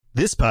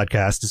This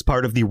podcast is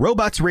part of the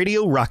Robots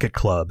Radio Rocket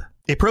Club,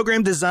 a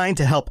program designed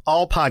to help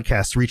all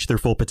podcasts reach their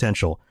full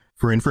potential.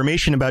 For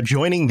information about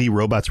joining the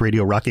Robots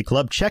Radio Rocket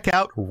Club, check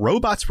out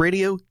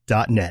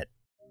robotsradio.net.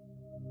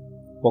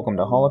 Welcome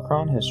to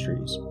Holocron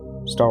Histories,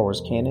 Star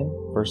Wars Canon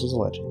versus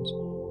Legends,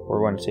 where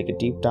we're going to take a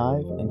deep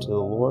dive into the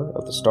lore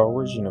of the Star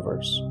Wars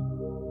universe.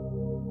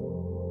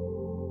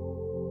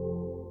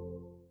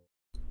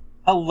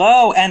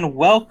 Hello and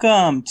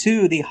welcome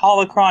to the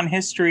Holocron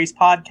Histories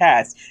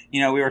podcast. You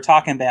know, we were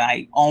talking about,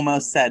 I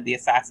almost said the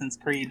Assassin's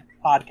Creed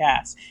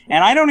podcast,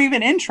 and I don't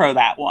even intro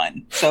that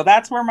one. So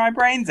that's where my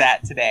brain's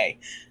at today.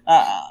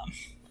 But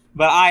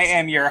I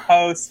am your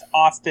host,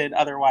 Austin,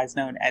 otherwise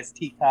known as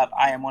Teacup.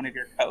 I am one of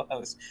your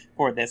co-hosts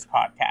for this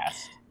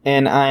podcast.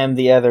 And I am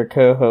the other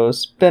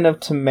co-host, Ben of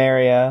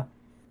Temeria.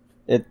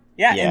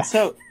 Yeah, and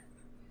so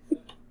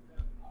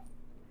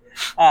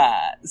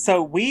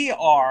we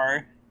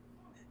are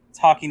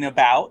talking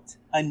about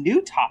a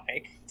new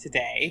topic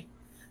today.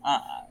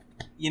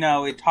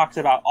 It talks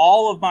about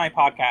all of my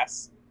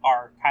podcasts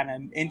are kind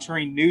of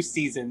entering new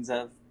seasons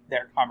of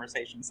their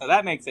conversation, so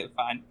that makes it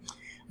fun.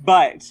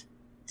 But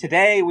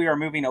today we are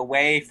moving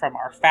away from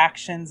our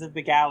factions of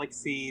the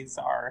galaxies,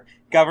 our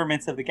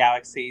governments of the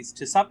galaxies,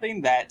 to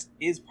something that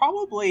is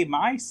probably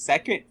my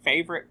second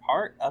favorite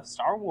part of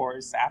Star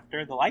Wars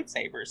after the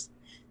lightsabers.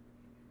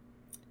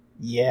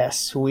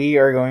 Yes, we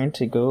are going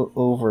to go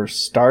over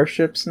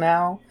starships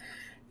now.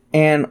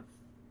 And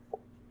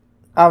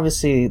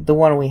obviously, the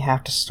one we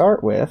have to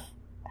start with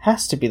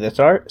has to be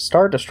the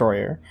Star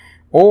Destroyer,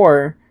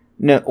 or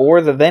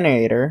the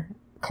Venator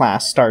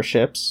class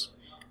starships,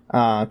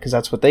 because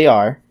that's what they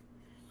are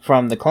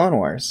from the Clone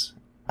Wars.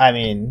 I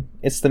mean,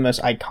 it's the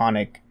most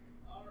iconic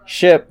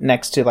ship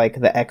next to like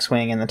the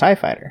X-wing and the TIE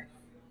Fighter.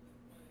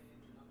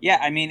 Yeah,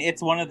 I mean,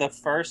 it's one of the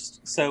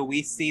first. So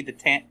we see the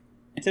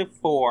Tantive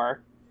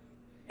 4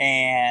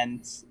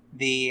 and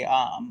the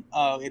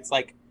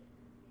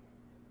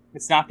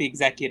it's not the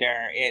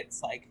Executor,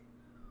 it's like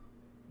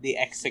the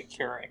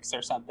Execurix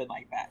or something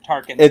like that.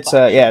 Tarkin's it's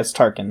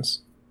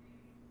Tarkin's.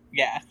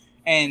 Yeah.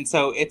 And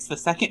so it's the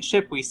second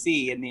ship we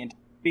see in the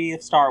entirety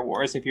of Star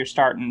Wars if you're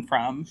starting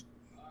from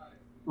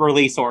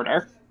release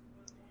order.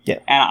 Yeah.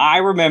 And I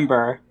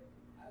remember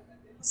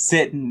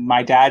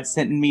my dad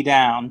sitting me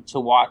down to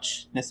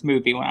watch this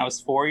movie when I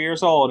was 4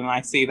 years old, and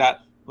I see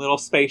that little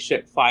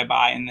spaceship fly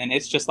by, and then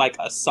it's just like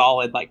a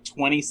solid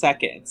 20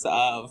 seconds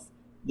of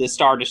the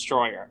Star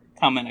Destroyer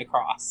coming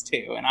across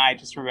too, and I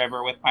just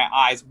remember with my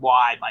eyes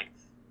wide, like,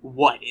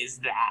 what is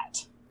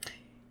that?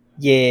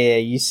 Yeah,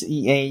 you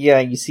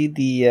see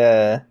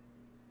the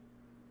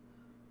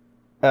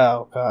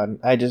oh god,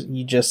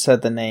 you just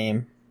said the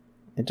name.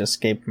 It just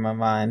escaped my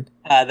mind.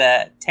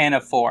 The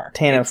Tantive 4.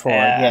 Tantive 4,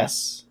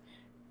 yes.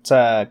 It's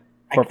a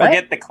Corvette? I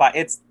forget the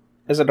class.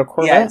 Is it a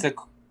Corvette? Yeah,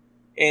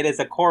 it is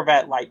a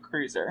Corvette light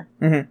cruiser.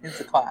 Mm-hmm. It's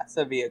a class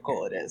of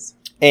vehicle, it is.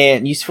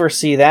 And you first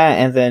see that,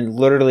 and then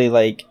literally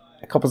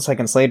a couple of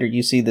seconds later,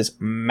 you see this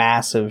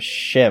massive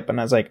ship, and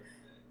I was like,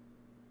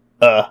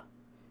 can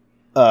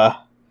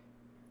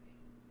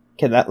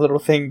that little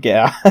thing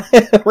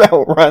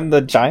outrun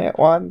the giant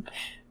one?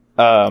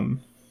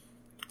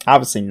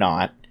 Obviously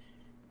not,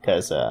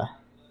 because it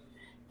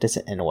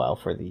doesn't end well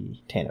for the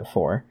Tantive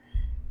 4.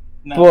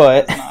 No,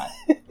 but, it's not.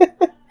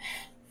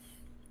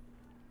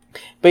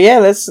 But yeah,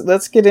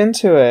 let's get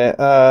into it.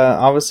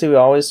 Obviously, we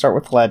always start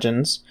with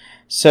Legends.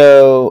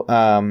 So,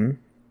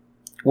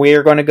 we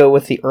are going to go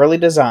with the early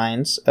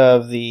designs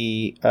of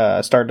the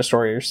Star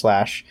Destroyer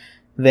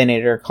 /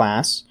 Venator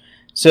class.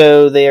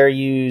 So they are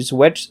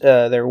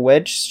they're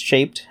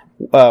wedge-shaped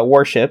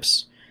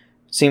warships.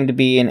 Seem to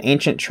be an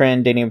ancient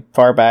trend dating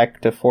far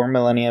back to 4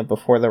 millennia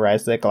before the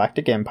rise of the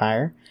Galactic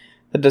Empire.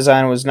 The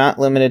design was not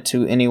limited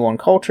to any one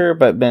culture,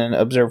 but been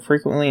observed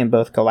frequently in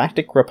both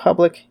Galactic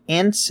Republic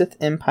and Sith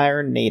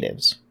Empire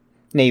navies.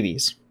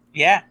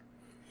 Yeah.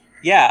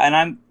 Yeah,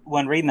 and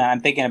when reading that,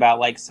 I'm thinking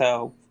about,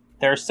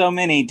 there are so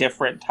many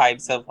different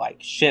types of,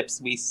 ships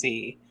we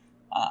see.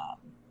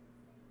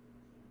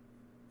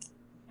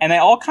 And they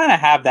all kind of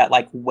have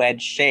that,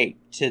 wedge shape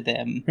to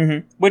them,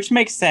 mm-hmm. which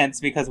makes sense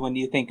because when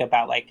you think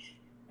about,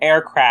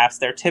 aircrafts,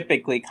 they're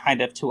typically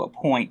kind of to a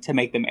point to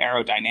make them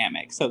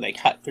aerodynamic, so they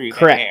cut through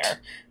the air.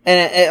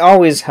 And it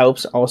always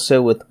helps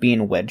also with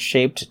being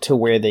wedge-shaped to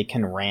where they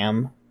can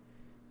ram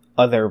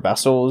other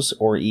vessels,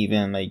 or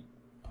even,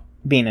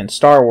 being in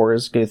Star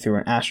Wars, go through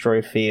an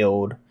asteroid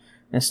field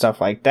and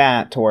stuff like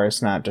that, to where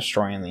it's not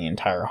destroying the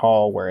entire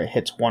hull, where it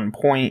hits one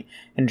point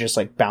and just,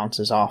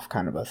 bounces off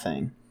kind of a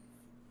thing.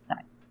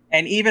 Right.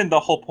 And even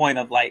the whole point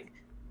of,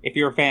 if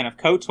you're a fan of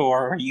KOTOR,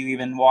 or you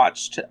even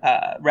watched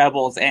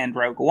Rebels and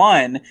Rogue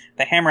One,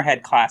 the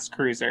Hammerhead class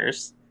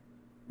cruisers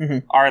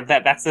mm-hmm.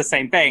 that's the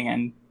same thing.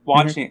 And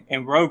watching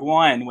in Rogue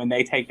One, when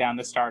they take down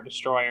the Star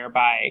Destroyer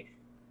by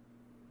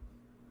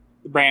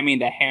ramming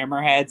the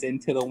hammerheads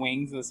into the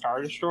wings of the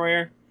Star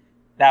Destroyer,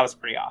 that was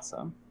pretty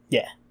awesome.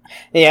 Yeah,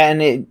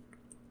 and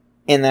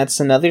And that's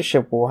another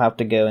ship we'll have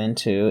to go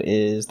into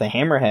is the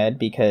Hammerhead,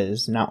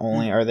 because not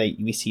only are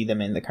we see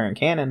them in the current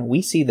canon,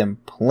 we see them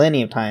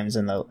plenty of times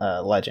in the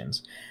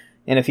Legends.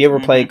 And if you ever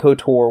play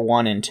KOTOR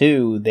 1 and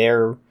 2,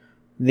 they're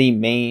the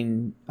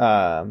main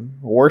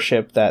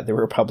warship that the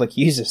Republic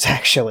uses,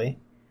 actually.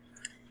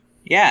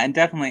 Yeah, and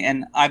definitely.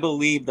 And I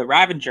believe the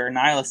Ravager,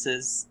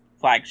 Nihilus's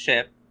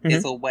flagship,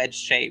 is a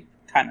wedge-shaped,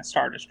 kind of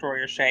Star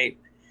Destroyer shape.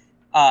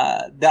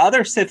 The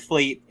other Sith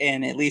fleet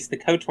in at least the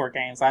KOTOR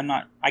games,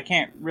 I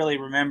can't really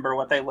remember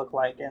what they look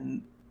like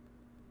in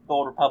the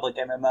Old Republic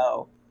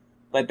MMO,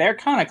 but they're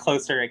kind of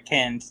closer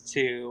akin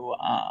to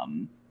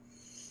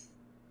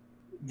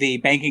the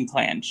Banking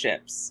Clan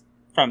ships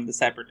from the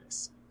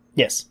Separatists.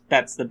 Yes.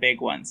 That's the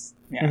big ones.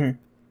 Yeah.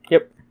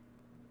 Yep.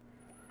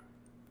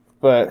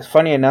 But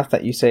funny enough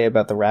that you say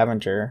about the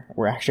Ravager,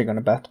 we're actually going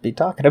to about to be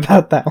talking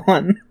about that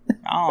one.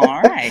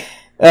 All right.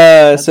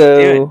 During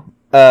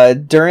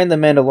the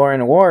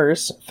Mandalorian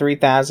Wars,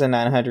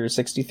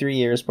 3,963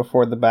 years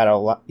before the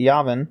Battle of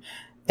Yavin,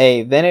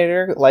 a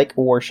Venator-like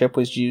warship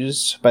was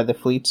used by the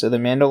fleets of the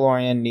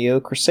Mandalorian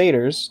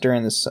Neo-Crusaders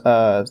during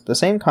the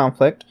same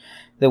conflict.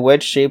 The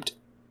wedge-shaped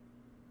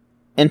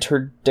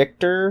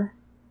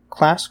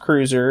Interdictor-class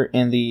cruiser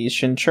and the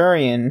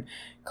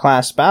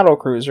Centurion-class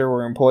battlecruiser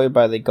were employed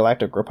by the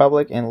Galactic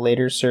Republic and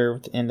later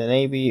served in the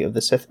navy of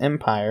the Sith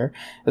Empire,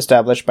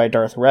 established by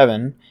Darth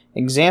Revan.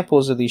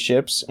 Examples of these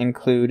ships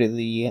include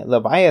the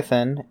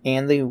Leviathan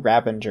and the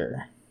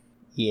Ravager.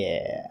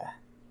 Yeah.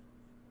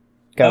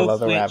 Gotta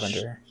love the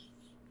Ravager.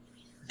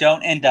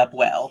 Don't end up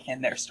well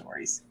in their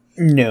stories.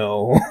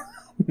 No,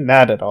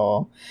 not at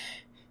all.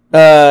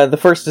 The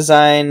first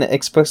design,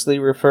 explicitly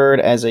referred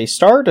as a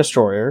Star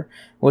Destroyer,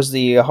 was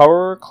the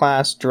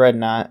Horror-class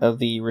dreadnought of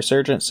the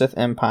resurgent Sith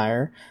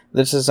Empire.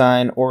 This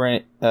design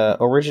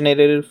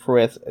originated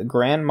with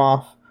Grand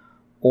Moff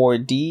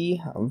Ord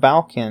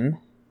Valken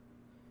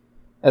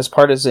as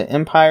part of the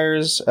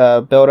Empire's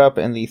build-up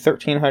in the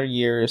 1300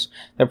 years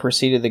that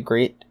preceded the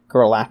Great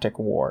Galactic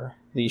War.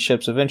 These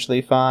ships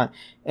eventually fought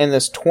in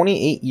this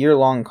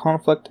 28-year-long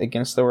conflict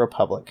against the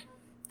Republic.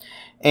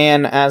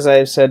 And as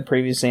I've said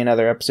previously in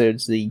other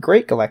episodes, the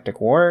Great Galactic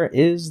War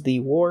is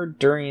the war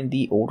during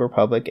the Old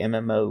Republic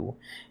MMO.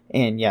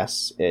 And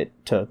yes, it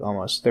took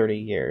almost 30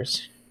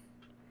 years.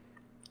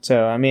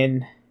 So, I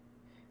mean,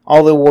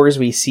 all the wars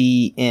we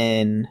see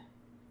in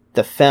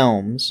the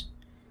films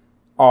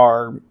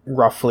are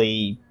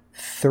roughly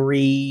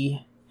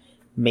 3,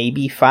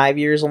 maybe 5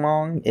 years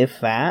long, if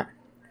that.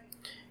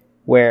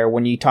 Where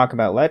when you talk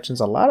about Legends,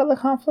 a lot of the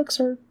conflicts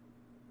are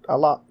a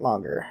lot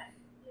longer.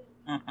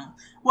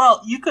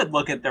 Well, you could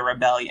look at the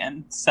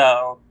Rebellion,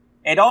 so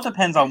it all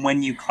depends on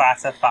when you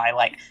classify,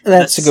 like,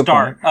 the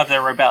start of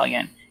the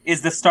Rebellion.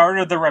 Is the start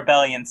of the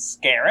Rebellion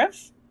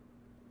Scarif?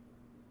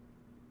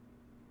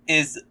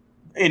 Is,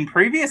 in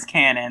previous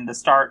canon, the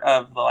start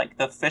of, like,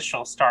 the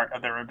official start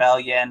of the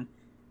Rebellion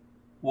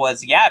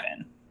was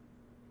Yavin.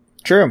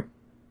 True.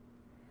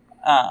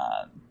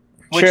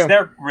 Which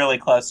they're really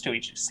close to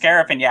each other.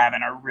 Scarif and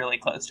Yavin are really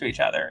close to each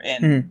other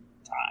in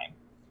time.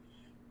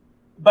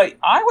 But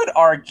I would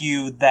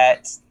argue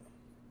that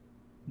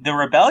the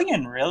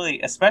Rebellion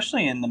really,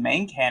 especially in the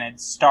main canon,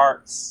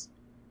 starts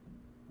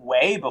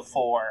way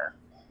before,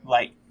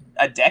 like,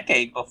 a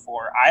decade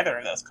before either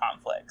of those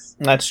conflicts.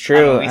 That's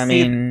true.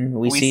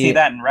 We see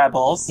that in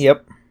Rebels.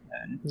 Yep.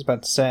 I was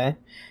about to say.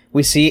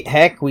 We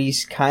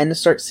kind of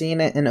start seeing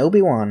it in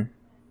Obi-Wan.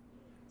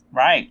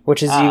 Right.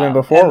 Which is even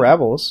before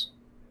Rebels.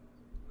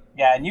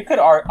 Yeah, and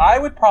I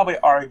would probably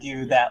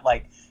argue that,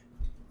 like,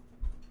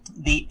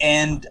 the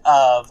end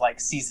of, like,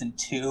 season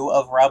 2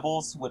 of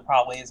Rebels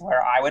is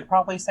where I would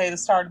probably say the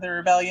start of the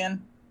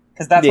Rebellion.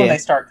 Because that's when they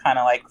start kind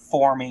of, like,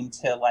 forming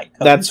to, like...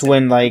 That's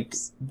when, like,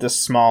 the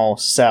small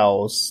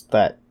cells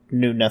that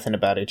knew nothing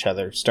about each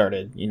other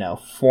started,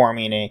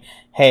 forming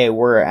hey,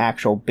 we're an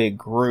actual big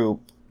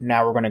group,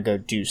 now we're going to go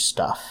do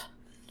stuff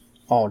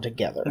all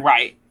together.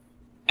 Right.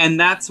 And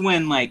that's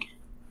when, like,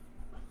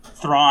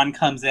 Thrawn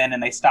comes in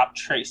and they stop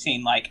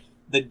tracing, like,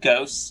 the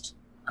ghost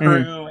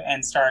crew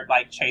and start,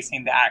 like,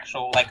 chasing the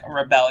actual, like,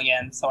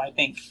 rebellion. So I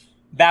think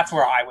that's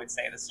where I would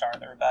say the start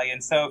of the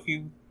rebellion. So if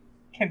you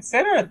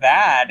consider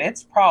that,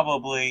 it's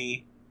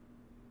probably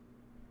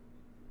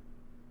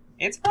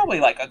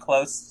like a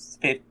close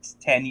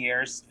 10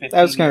 years, 15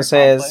 I was going to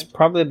say conflict. It's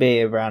probably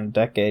be around a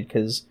decade,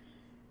 because...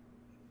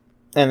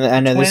 And I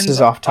know Twins this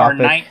is off topic.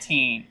 Are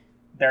 19.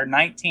 They're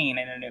 19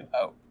 in A New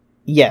Hope.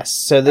 Yes,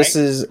 so this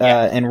is...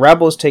 and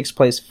Rebels takes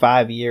place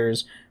 5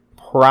 years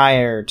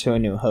prior to A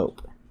New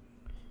Hope.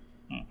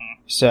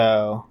 Mm-hmm.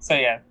 So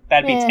yeah,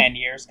 that'd be 10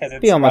 years, because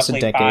it's be almost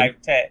roughly a decade.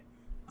 5 to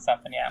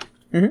something, yeah.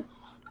 Mm-hmm.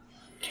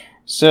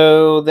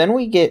 So then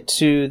we get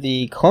to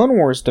the Clone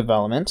Wars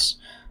developments.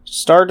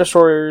 Star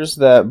Destroyers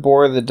that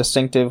bore the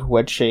distinctive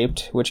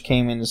wedge-shaped, which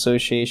came in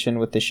association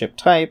with the ship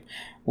type,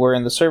 were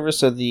in the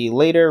service of the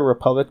later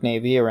Republic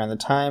Navy around the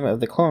time of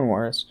the Clone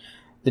Wars.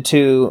 The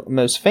two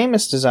most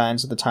famous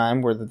designs of the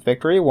time were the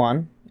Victory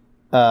 1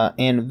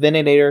 and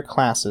Venator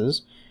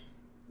classes.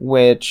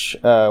 which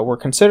were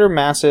considered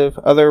massive.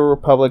 Other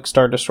Republic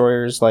Star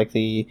Destroyers like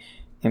the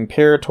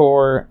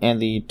Imperator and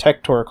the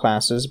Tector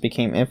classes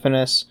became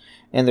infamous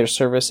in their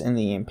service in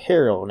the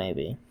Imperial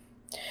Navy.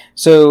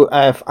 So,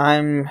 if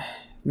I'm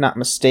not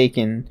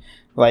mistaken,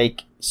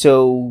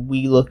 so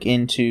we look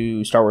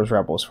into Star Wars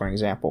Rebels, for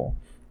example.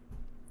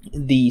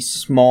 The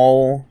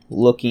smaller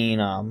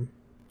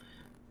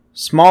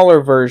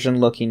version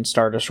looking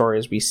Star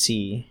Destroyers we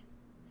see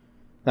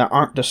that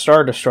aren't the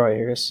Star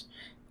Destroyers,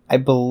 I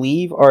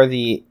believe are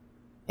the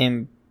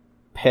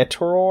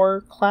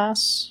Imperator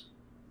class.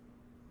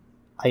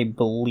 I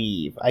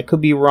believe. I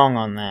could be wrong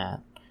on that.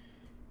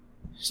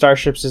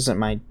 Starships isn't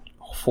my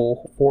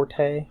full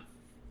forte.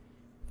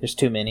 There's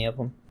too many of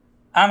them.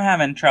 I'm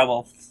having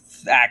trouble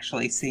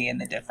actually seeing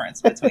the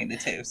difference between the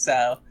two,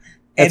 so...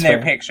 in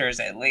their pictures,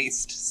 at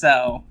least.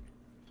 So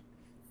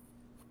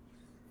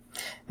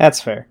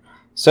that's fair.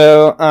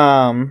 So,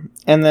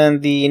 and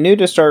then the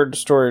new Star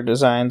Destroyer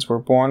designs were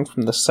born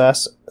from the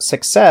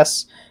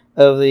success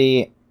of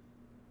the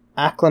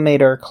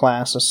Acclamator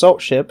class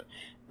assault ship.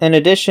 In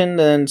addition,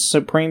 the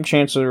Supreme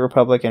Chancellor of the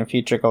Republic and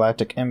future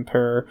Galactic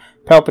Emperor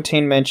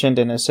Palpatine mentioned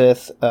in his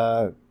Sith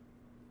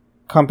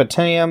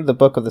Compendium, the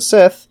Book of the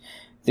Sith,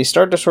 the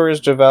Star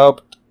Destroyers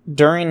developed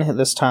during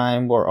this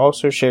time were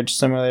also shared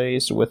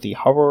similarities with the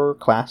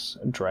Horror-class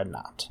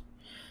Dreadnought,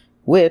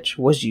 which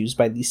was used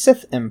by the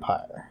Sith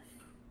Empire.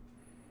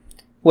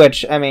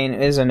 Which, I mean,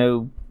 is a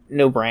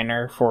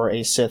no-brainer for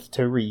a Sith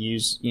to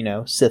reuse,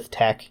 Sith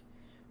tech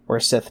or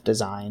Sith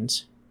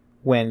designs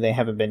when they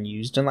haven't been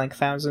used in,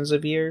 thousands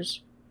of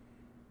years.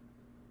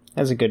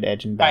 That's a good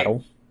edge in battle.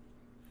 Right.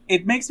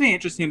 It makes me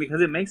interesting because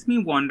it makes me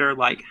wonder,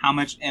 how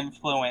much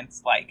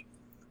influence,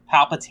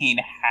 Palpatine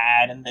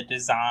had in the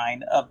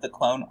design of the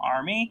clone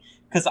army,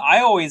 because I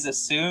always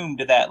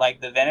assumed that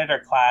the Venator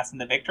class and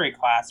the Victory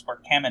class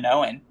were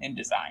Kaminoan in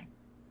design.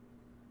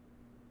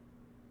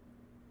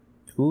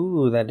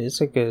 Ooh, that is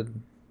a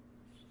good...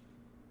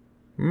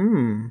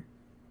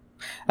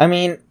 I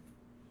mean,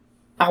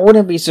 I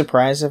wouldn't be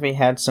surprised if he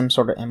had some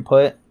sort of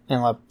input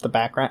in the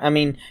background. I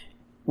mean,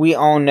 we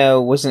all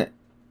know,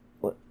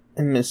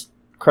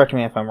 correct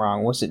me if I'm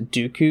wrong, was it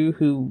Dooku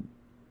who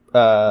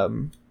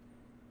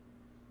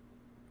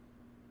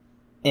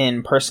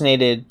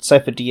impersonated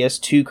Sifo Dyas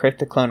to create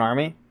the clone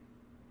army?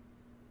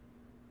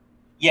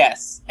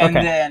 Yes. And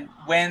then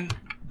when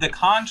the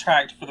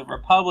contract for the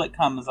Republic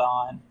comes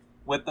on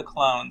with the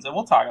clones, and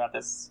we'll talk about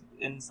this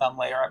in some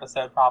later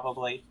episode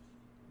probably,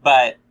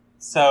 but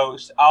so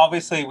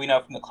obviously we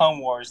know from the Clone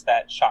Wars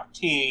that Shaak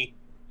Ti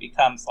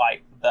becomes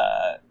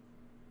the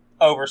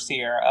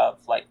overseer of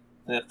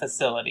the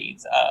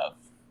facilities of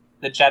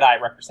the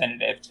Jedi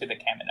representative to the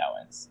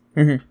Kaminoans.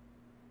 Mm-hmm.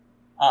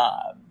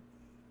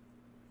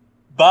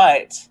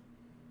 But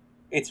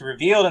it's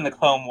revealed in the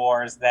Clone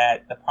Wars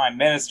that the Prime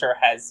Minister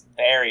has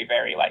very,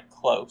 very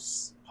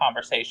close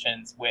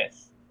conversations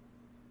with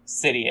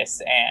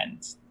Sidious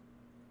and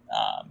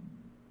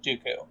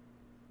Dooku.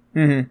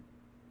 Mm-hmm.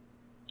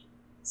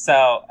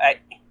 So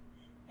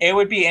it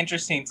would be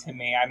interesting to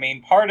me. I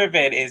mean, part of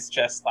it is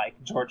just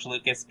George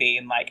Lucas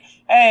being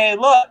 "Hey,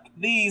 look,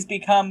 these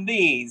become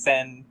these,"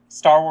 and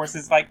Star Wars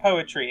is like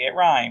poetry; it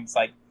rhymes.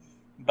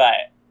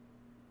 But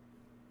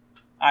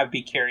I'd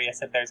be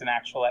curious if there's an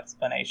actual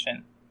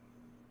explanation.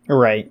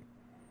 Right.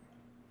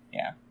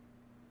 Yeah.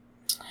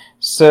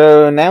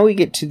 So now we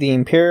get to the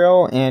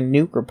Imperial and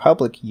New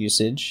Republic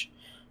usage.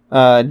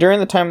 During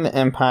the time of the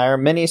Empire,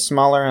 many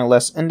smaller and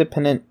less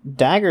independent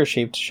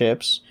dagger-shaped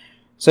ships,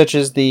 such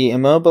as the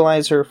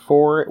Immobilizer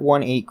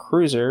 418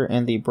 cruiser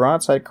and the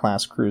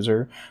Broadside-class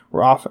cruiser,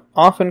 were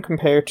often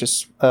compared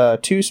to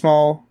two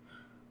small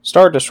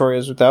Star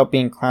Destroyers without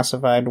being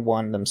classified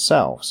one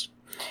themselves.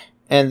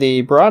 In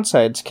the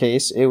Broadside's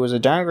case, it was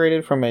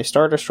downgraded from a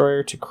Star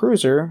Destroyer to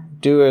cruiser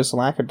due to its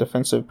lack of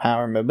defensive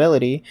power and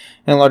mobility,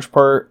 in large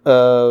part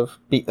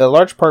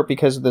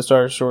because of the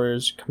Star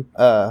Destroyer's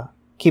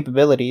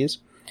capabilities.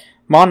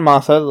 Mon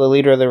Mothma, the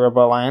leader of the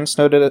Rebel Alliance,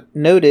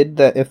 noted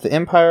that if the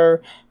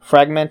Empire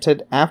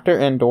fragmented after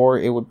Endor,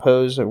 it would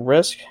pose a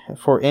risk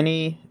for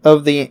any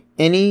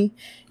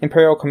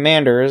Imperial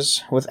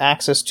commanders with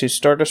access to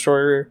Star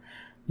Destroyer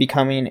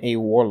becoming a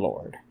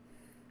warlord.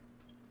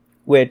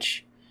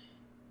 Which...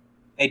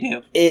 They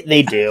do.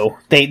 They do.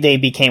 They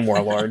became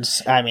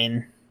warlords. I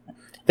mean, I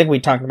think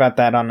we talked about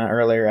that on an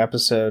earlier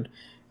episode.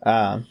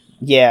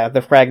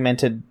 The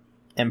fragmented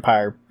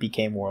Empire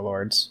became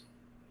warlords.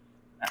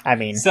 I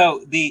mean...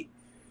 So, the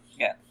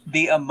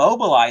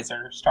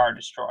Immobilizer Star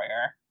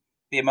Destroyer,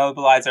 the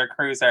Immobilizer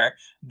Cruiser,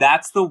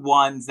 that's the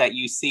ones that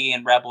you see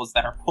in Rebels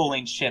that are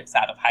pulling ships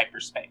out of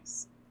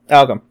hyperspace.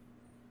 Okay.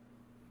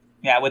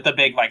 Yeah, with the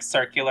big,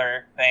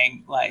 circular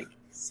thing,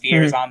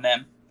 spheres on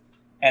them.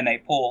 And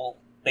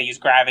they use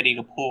gravity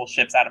to pull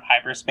ships out of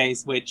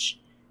hyperspace, which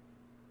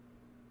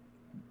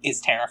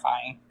is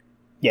terrifying.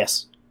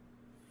 Yes.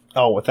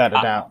 Oh, without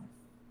a doubt.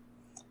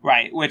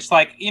 Right, which,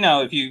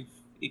 if you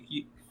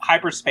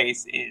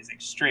hyperspace is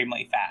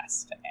extremely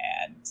fast,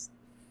 and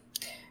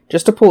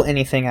just to pull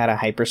anything out of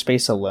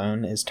hyperspace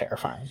alone is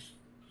terrifying.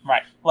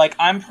 Right. Like,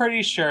 I'm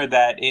pretty sure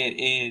that it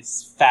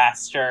is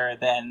faster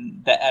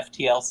than the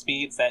FTL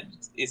speeds that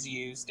is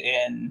used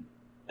in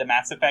the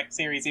Mass Effect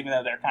series, even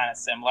though they're kind of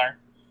similar.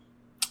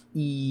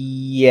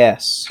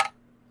 Yes.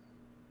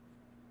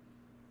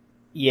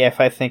 Yeah,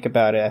 if I think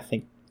about it, I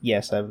think,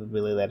 yes, I would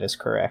believe that is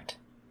correct.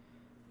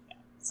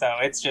 So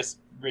it's just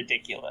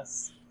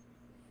ridiculous.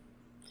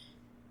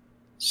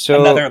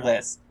 So another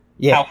list.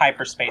 Yeah. How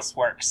hyperspace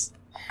works.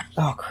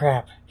 Oh,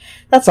 crap.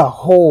 That's a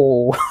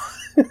whole...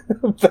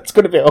 That's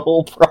going to be a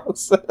whole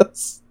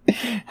process.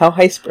 How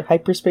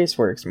hyperspace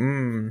works. I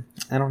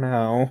don't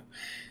know.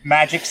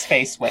 Magic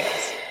space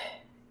whales.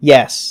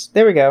 Yes.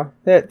 There we go.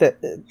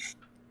 The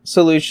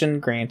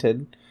solution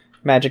granted.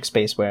 Magic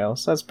space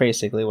whales. That's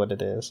basically what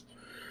it is.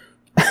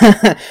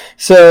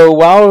 So,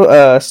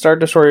 while Star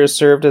Destroyers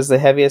served as the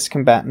heaviest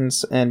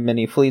combatants in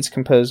many fleets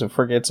composed of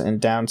frigates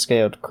and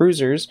downscaled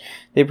cruisers,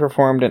 they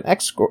performed an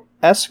escort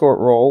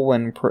role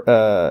when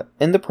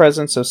in the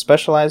presence of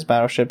specialized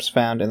battleships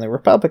found in the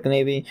Republic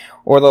Navy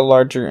or the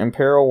larger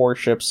Imperial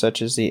warships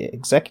such as the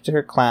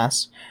Executor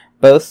class.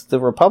 Both the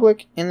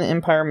Republic and the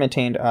Empire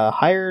maintained a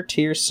higher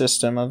tier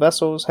system of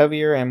vessels,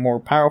 heavier and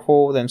more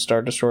powerful than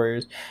Star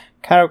Destroyers,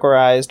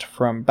 categorized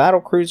from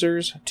battle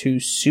cruisers to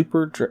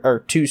star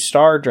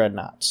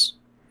dreadnoughts.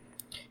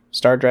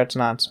 Star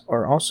dreadnoughts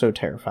are also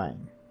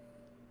terrifying.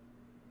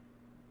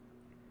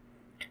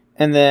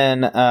 And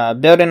then,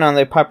 building on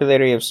the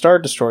popularity of Star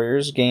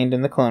Destroyers gained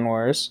in the Clone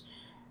Wars,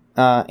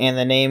 and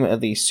the name of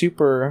the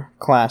Super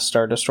class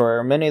Star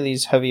Destroyer, many of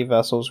these heavy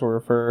vessels were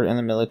referred in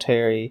the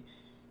military.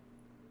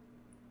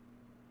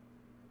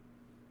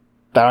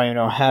 I don't even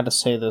know how to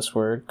say this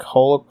word.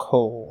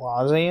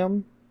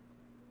 Colosseum?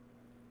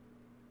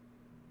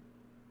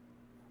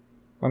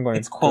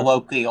 It's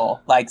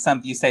colloquial. Like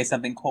you say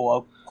something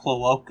colloquial.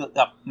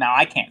 Now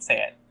I can't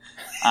say it.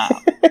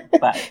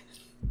 But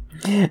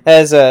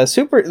as a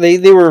super, they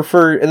were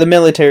referred the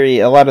military.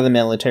 A lot of the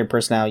military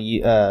personnel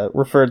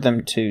referred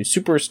them to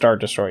Super Star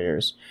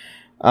Destroyers.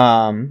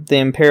 The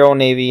Imperial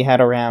Navy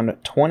had around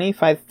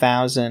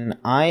 25,000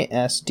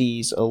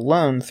 ISDs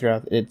alone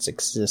throughout its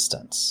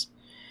existence,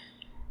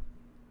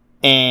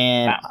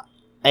 and wow.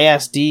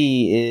 ISD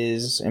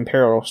is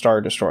Imperial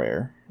Star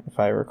Destroyer, if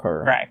I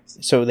recall.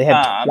 Correct. So they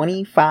had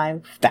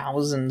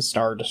 25,000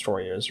 Star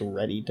Destroyers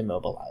ready to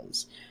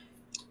mobilize.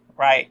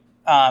 Right.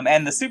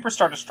 And the Super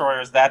Star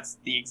Destroyers, that's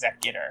the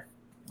Executor.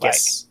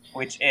 Yes.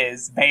 Which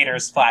is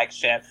Vader's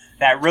flagship.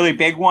 That really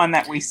big one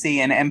that we see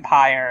in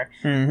Empire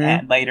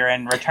and later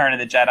in Return of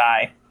the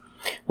Jedi.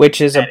 Which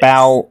is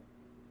about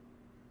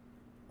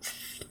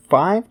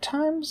 5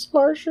 times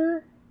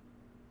larger?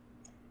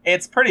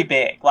 It's pretty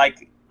big.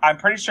 Like, I'm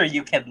pretty sure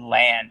you can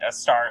land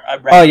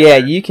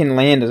you can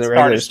land as a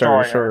regular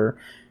Star Destroyer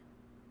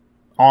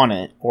on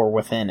it or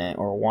within it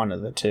or one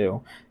of the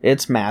two.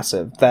 It's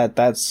massive.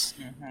 That's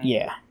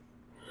yeah.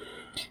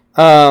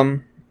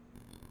 Of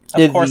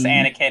course,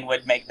 Anakin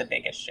would make the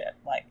biggest ship.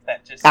 Like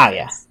that, just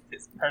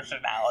his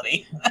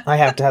personality. I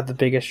have to have the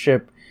biggest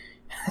ship.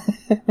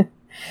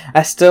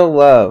 I still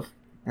love,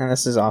 and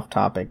this is off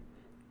topic,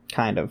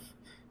 kind of.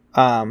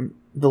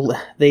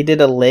 They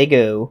did a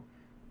Lego.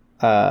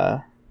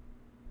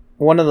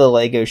 One of the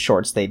Lego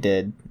shorts they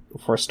did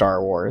for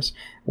Star Wars,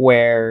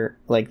 where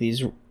like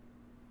these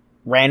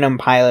random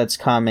pilots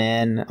come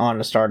in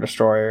on a Star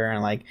Destroyer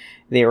and like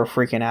they were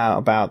freaking out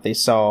about they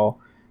saw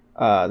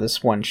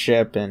this one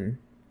ship and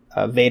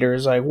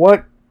Vader's like,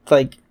 what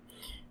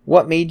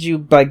made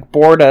you like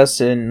board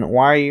us and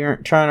why are you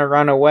trying to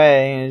run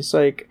away? And it's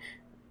like,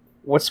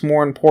 what's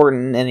more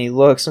important? And he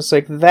looks, and it's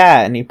like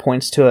that, and he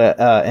points to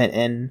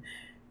an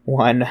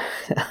N1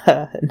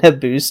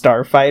 Naboo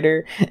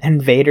starfighter,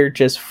 and Vader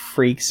just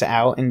freaks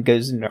out and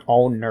goes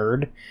all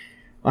nerd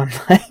on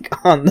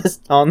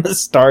the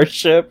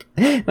starship.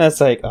 And that's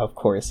like, of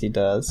course he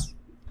does.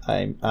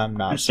 I'm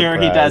not sure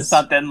surprised. He does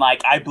something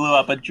like, I blew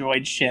up a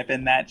droid ship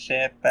in that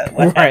ship, but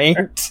whatever.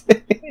 Right.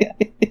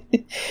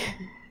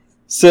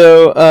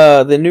 So,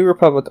 the New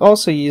Republic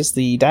also used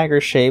the dagger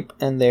shape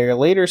in their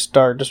later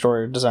Star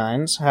Destroyer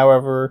designs.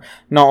 However,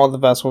 not all the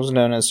vessels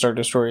known as Star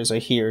Destroyers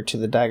adhere to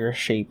the dagger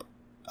shape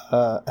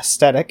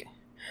aesthetic.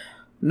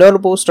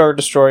 Notable Star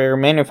Destroyer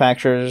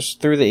manufacturers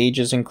through the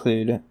ages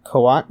include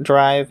Coat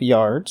Drive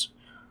Yards,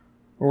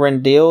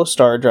 Rendale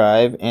Star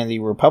Drive, and the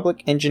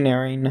Republic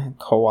Engineering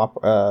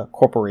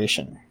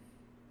Corporation.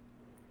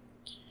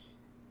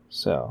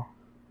 So,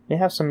 they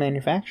have some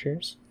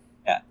manufacturers.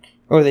 Yeah.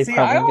 Or they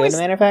probably go to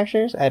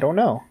manufacturers? I don't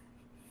know.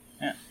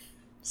 Yeah.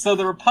 So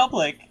the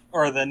Republic,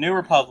 or the New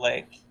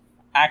Republic,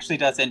 actually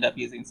does end up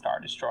using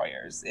Star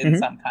Destroyers in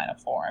some kind of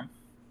form.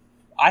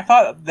 I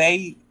thought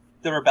the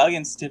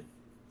Rebellion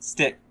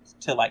stick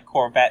to like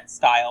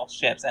Corvette-style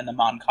ships and the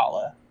Mon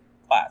Cala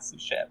class of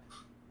ship.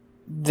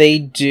 They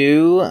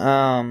do.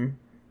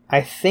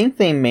 I think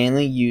they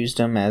mainly used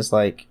them as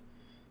like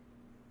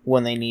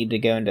when they need to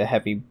go into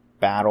heavy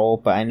battle,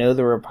 but I know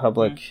the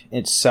Republic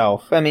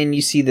itself, I mean,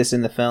 you see this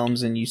in the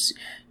films, and you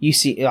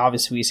see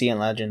obviously we see in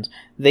Legends,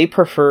 they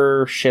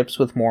prefer ships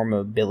with more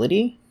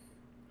mobility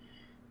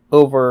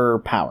over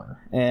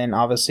power, and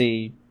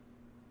obviously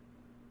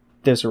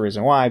there's a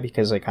reason why,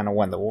 because they kind of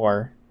won the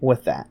war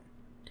with that.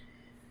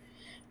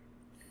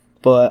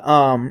 But,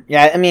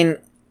 yeah, I mean,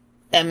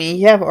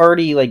 you have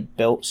already, like,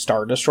 built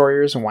Star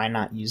Destroyers, and why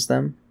not use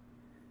them?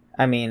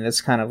 I mean,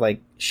 it's kind of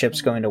like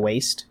ships going to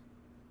waste.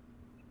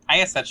 I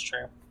guess that's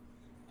true.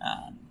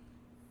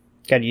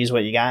 Gotta use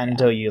what you got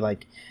until you,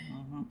 like,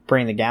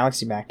 bring the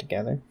galaxy back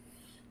together.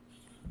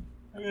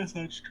 I guess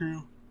that's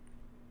true.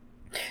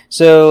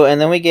 So, and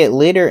then we get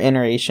later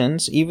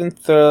iterations, even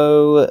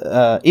though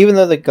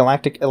the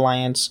Galactic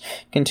Alliance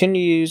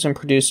continues and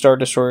produce Star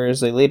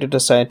Destroyers, they later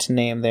decide to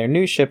name their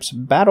new ships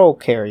battle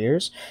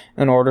carriers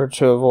in order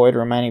to avoid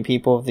reminding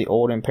people of the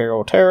old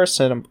Imperial terror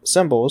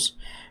symbols.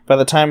 By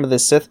the time of the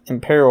Sith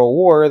Imperial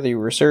War, the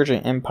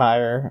resurgent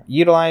Empire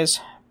utilized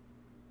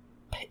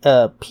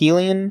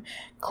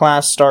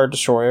Pelion-class Star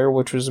Destroyer,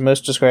 which was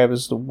most described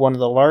as one of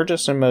the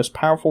largest and most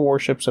powerful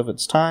warships of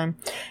its time,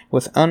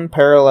 with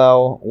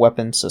unparalleled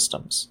weapon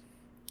systems.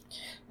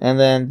 And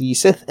then the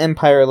Sith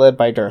Empire, led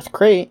by Darth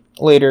Krayt,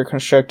 later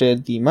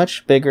constructed the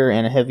much bigger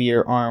and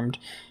heavier armed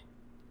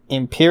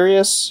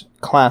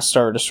Imperius-class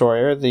Star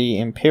Destroyer, the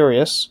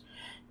Imperius,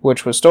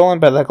 which was stolen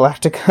by the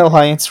Galactic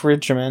Alliance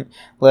Regiment,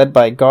 led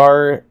by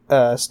Gar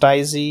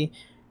Stizy,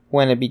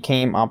 when it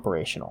became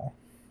operational.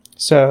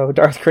 So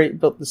Darth Krayt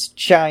built this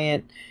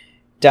giant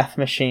death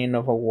machine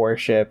of a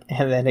warship,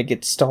 and then it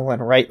gets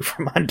stolen right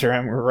from under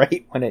him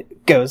right when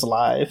it goes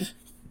live.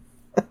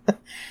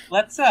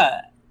 Let's,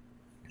 the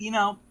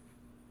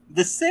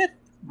Sith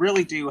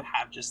really do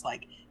have just,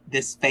 like,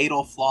 this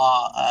fatal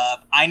flaw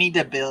of, I need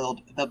to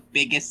build the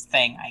biggest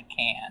thing I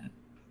can,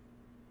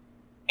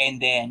 and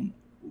then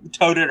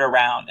tote it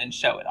around and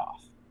show it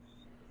off.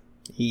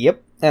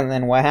 Yep, and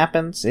then what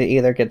happens? It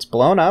either gets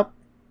blown up,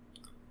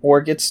 or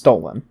gets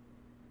stolen.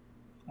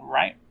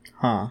 Right.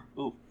 Huh.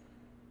 Ooh.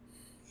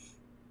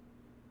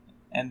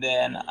 And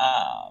then,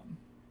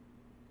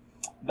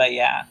 but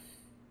yeah.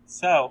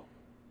 So,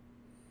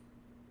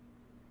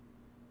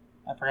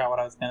 I forgot what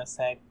I was going to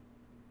say.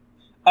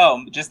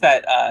 Oh, just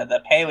that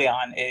the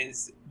Pelion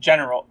is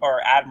General or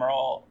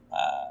Admiral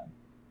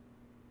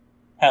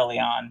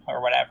Pelion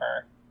or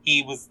whatever.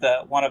 He was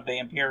one of the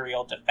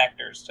Imperial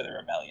defectors to the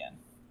rebellion.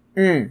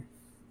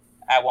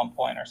 At one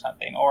point or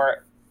something.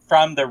 Or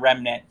from the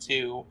Remnant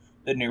to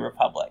the New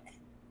Republic.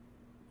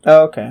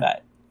 Oh, okay.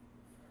 But,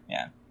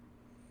 yeah.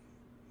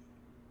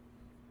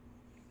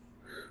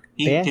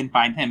 You can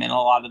find him in a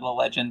lot of the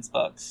Legends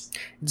books.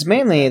 It's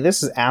mainly,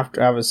 this is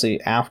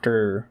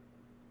after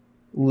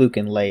Luke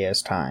and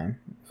Leia's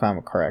time, if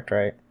I'm correct,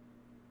 right?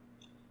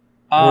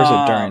 Or is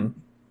it during?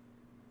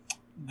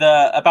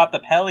 About the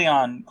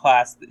Pelion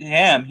class,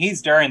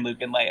 he's during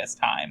Luke and Leia's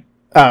time.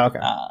 Oh, okay.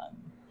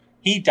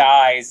 He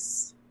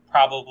dies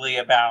probably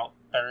about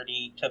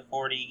 30 to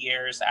 40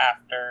 years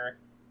after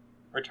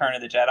Return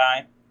of the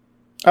Jedi.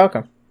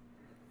 Okay.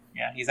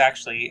 Yeah, he's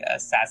actually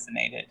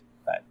assassinated,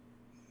 but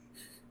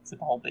it's a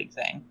whole big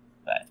thing.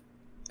 But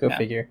Go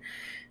figure.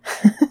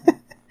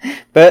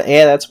 But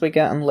yeah, that's what we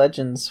got in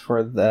Legends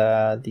for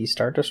the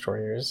Star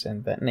Destroyers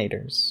and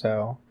Venators.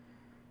 So,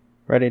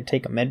 ready to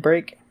take a mid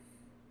break?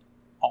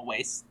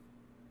 Always.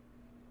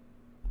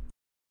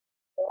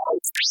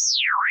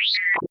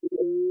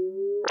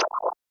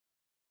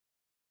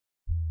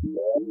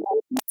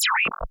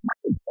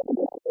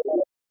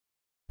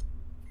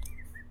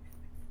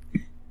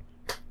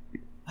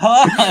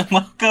 Hello, and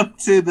welcome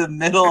to the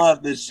middle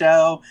of the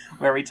show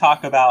where we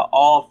talk about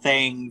all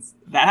things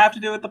that have to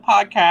do with the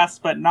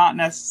podcast, but not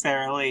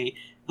necessarily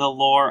the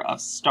lore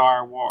of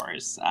Star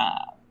Wars.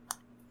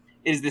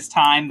 It is this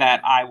time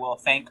that I will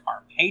thank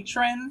our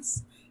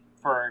patrons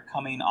for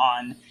coming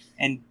on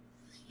and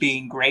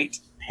being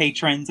great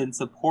patrons and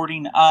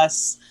supporting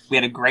us. We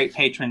had a great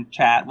patron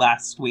chat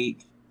last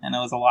week, and it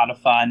was a lot of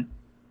fun.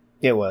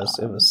 It was.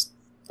 It was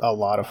a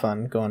lot of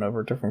fun going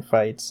over different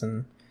fights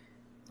and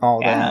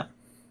all that.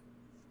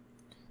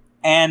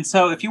 And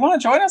so if you want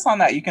to join us on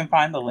that, you can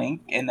find the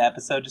link in the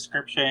episode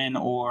description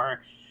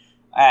or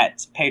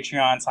at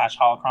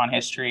Patreon/Holocron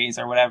Histories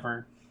or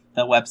whatever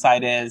the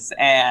website is.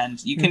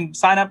 And you can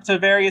sign up to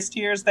various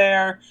tiers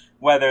there,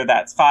 whether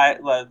that's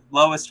the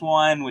lowest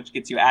one, which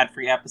gets you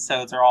ad-free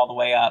episodes, or all the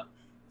way up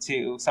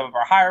to some of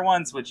our higher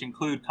ones, which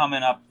include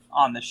coming up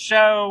on the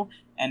show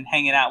and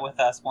hanging out with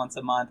us once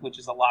a month, which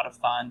is a lot of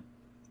fun.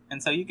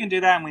 And so you can do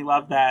that, and we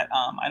love that.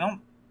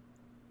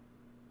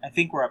 I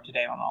think we're up to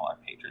date on all our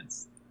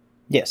patrons.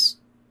 Yes.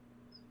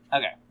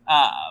 Okay.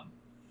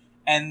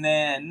 And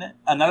then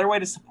another way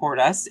to support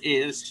us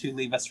is to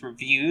leave us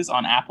reviews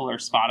on Apple or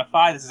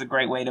Spotify. This is a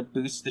great way to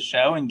boost the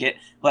show and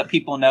let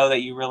people know that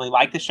you really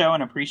like the show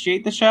and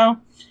appreciate the show.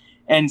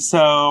 And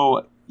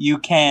so you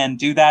can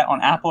do that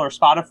on Apple or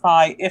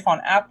Spotify. If on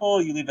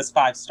Apple, you leave us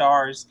 5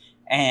 stars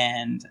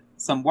and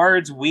some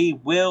words, we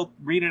will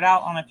read it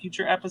out on a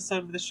future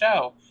episode of the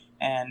show.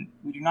 And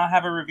we do not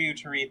have a review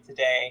to read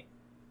today.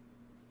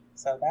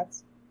 So I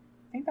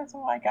think that's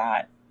all I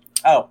got.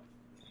 Oh,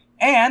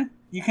 and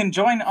you can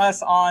join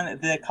us on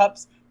the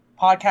Cups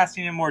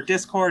Podcasting and More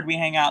Discord. We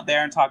hang out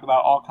there and talk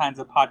about all kinds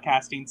of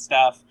podcasting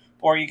stuff.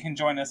 or you can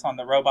join us on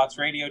the Robots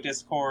Radio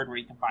Discord, where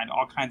you can find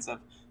all kinds of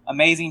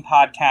amazing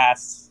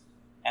podcasts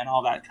and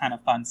all that kind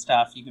of fun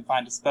stuff. You can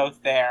find us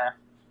both there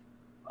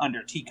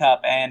under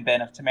Teacup and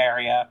Ben of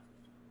Temeria.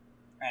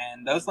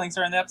 And those links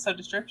are in the episode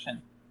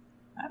description.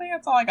 I think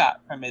that's all I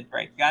got from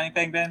mid-break. You got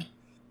anything, Ben?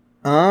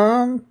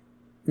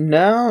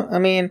 No. I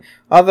mean,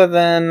 other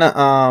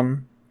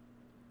than,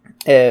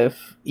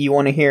 if you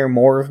want to hear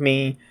more of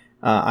me,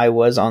 I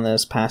was on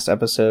this past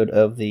episode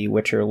of the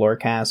Witcher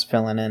Lorecast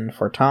filling in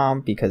for Tom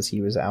because he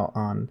was out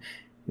on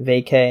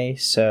vacay.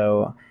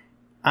 So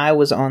I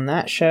was on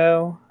that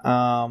show.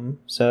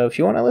 So if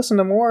you want to listen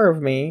to more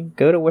of me,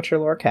 go to Witcher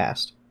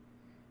Lorecast.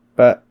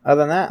 But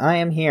other than that, I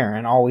am here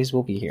and always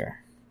will be here.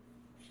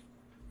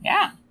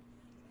 Yeah.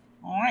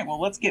 All right, well,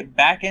 let's get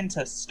back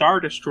into Star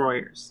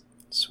Destroyers.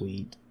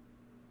 Sweet.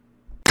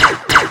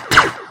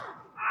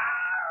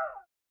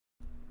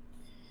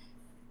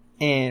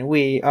 And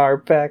we are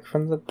back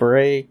from the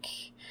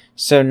break.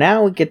 So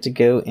now we get to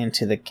go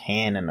into the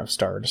canon of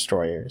Star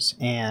Destroyers.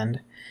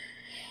 And,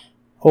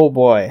 oh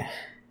boy,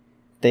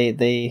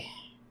 I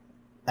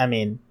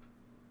mean,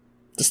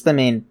 this is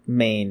the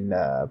main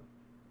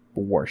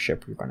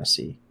warship you're going to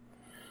see.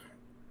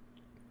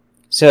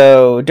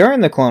 So, during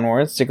the Clone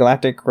Wars, the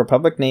Galactic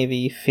Republic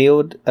Navy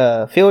fielded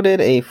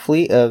a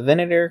fleet of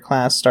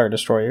Venator-class Star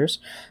Destroyers.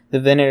 The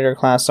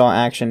Venator-class saw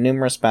action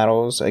numerous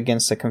battles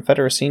against the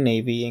Confederacy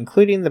Navy,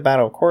 including the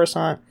Battle of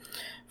Coruscant.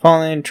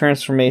 Following the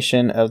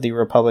transformation of the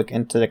Republic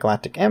into the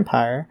Galactic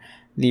Empire,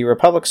 the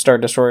Republic Star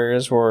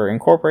Destroyers were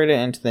incorporated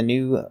into the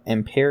new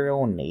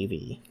Imperial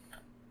Navy.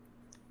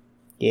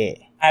 Yeah.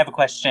 I have a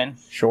question.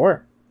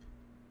 Sure.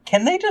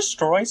 Can they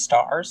destroy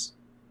stars?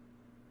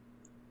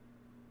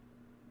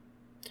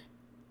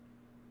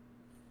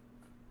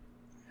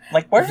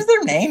 Like, where does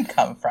their name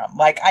come from?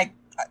 Like,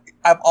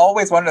 I've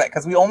always wondered that,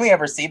 because we only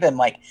ever see them,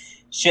 like,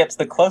 ships.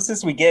 The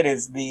closest we get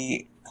is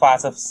the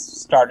class of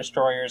Star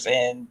Destroyers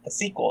in the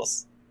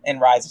sequels in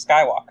Rise of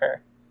Skywalker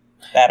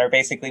that are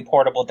basically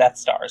portable Death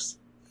Stars.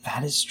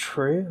 That is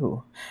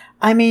true.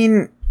 I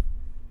mean,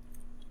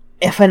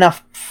 if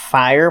enough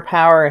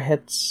firepower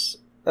hits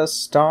a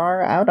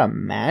star, I would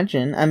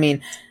imagine. I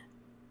mean,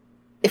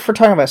 if we're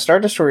talking about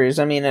Star Destroyers,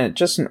 I mean,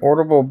 just an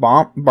orbital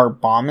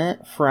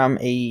bombardment from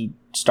a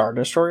Star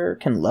Destroyer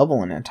can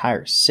level an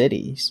entire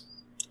cities.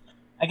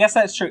 I guess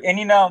that's true.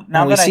 And now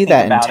that we I see think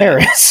that about in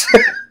Terrace.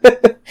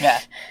 Yeah.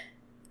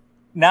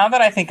 Now that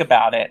I think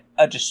about it,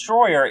 a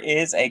destroyer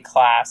is a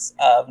class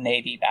of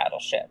Navy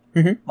battleship,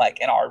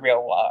 like in our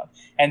real world.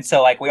 And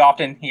so, like, we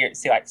often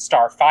see like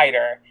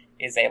Starfighter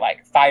is a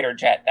like fighter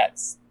jet that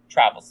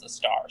travels the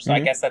stars. So I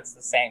guess that's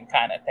the same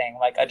kind of thing.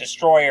 Like, a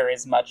destroyer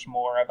is much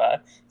more of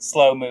a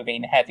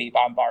slow-moving, heavy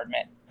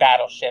bombardment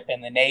battleship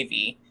in the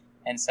Navy.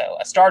 And so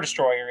a Star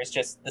Destroyer is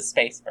just the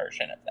space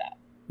version of that.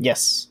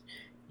 Yes,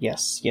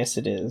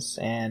 it is.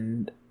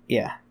 And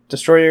yeah,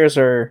 destroyers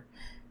are,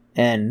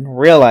 in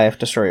real life,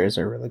 destroyers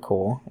are really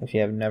cool if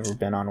you have never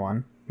been on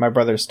one. My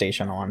brother's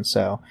stationed on one,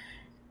 so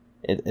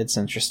it's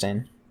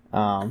interesting.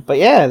 But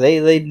yeah,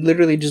 they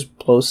literally just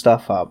blow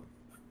stuff up,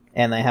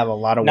 and they have a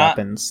lot of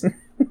weapons.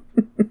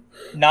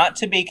 Not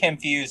to be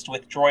confused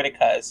with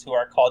droidicas, who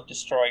are called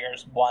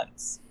destroyers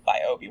once by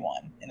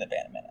Obi-Wan in The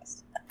Phantom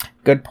Menace.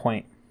 Good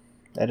point.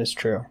 That is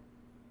true.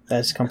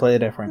 That's completely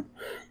different.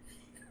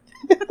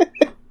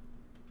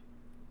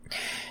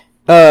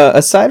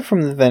 Aside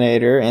from the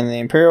Venator and the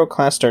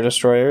Imperial-class Star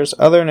Destroyers,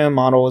 other known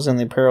models in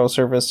the Imperial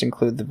service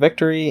include the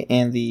Victory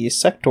and the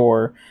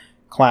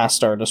Sector-class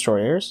Star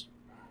Destroyers.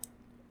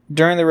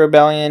 During the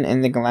Rebellion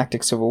and the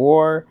Galactic Civil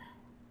War,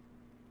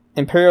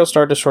 Imperial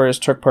Star Destroyers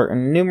took part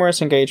in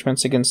numerous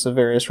engagements against the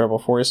various rebel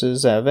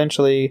forces that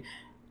eventually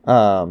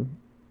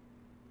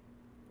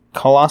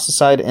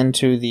colossicide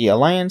into the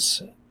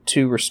Alliance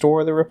to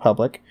restore the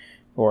Republic,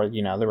 or,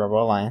 the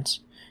Rebel Alliance.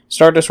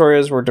 Star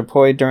Destroyers were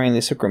deployed during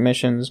the secret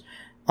missions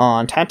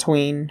on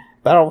Tatooine,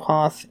 Battle of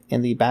Hoth,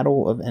 and the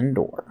Battle of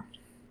Endor.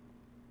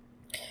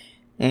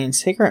 And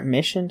secret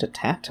mission to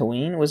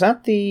Tatooine? Was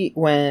that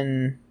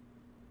when...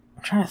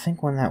 I'm trying to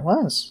think when that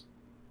was.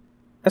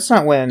 That's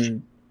not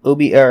when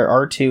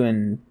R2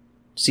 and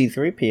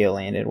C-3PO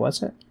landed,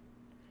 was it?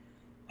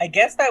 I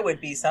guess that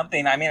would be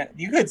something. I mean,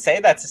 you could say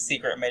that's a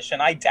secret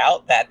mission. I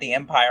doubt that the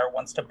Empire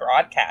wants to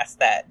broadcast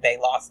that they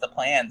lost the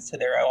plans to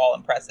their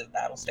all-impressive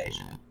battle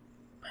station.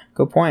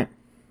 Good point.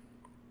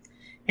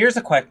 Here's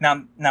a quick...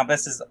 Now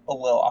this is a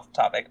little off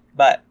topic,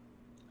 but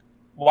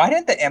why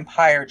didn't the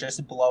Empire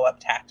just blow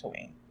up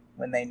Tatooine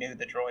when they knew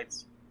the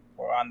droids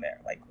were on there?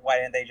 Like, why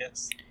didn't they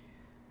just...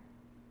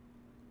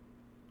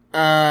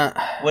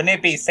 Wouldn't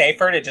it be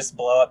safer to just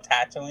blow up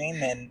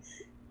Tatooine? And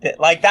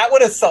that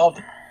would have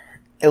solved...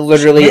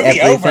 Literally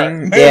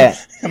everything. Yeah.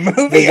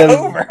 Movie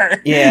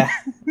over. Yeah.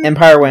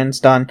 Empire wins,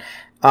 done.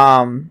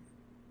 I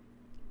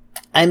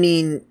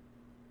mean,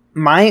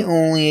 my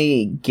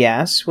only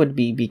guess would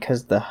be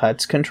because the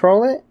Hutts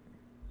control it.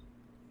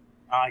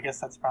 Oh, I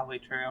guess that's probably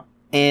true.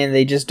 And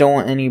they just don't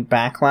want any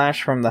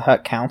backlash from the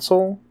Hutt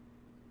Council.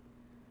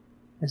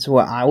 Is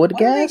what I would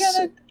guess.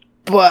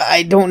 But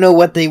I don't know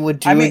what they would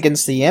do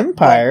against the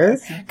Empire,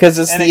 because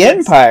it's the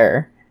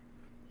Empire.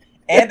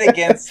 And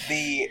against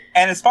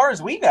and as far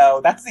as we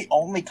know, that's the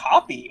only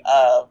copy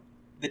of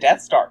the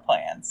Death Star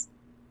plans.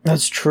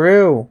 That's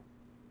true.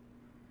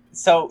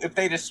 So if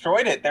they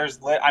destroyed it,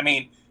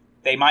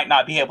 they might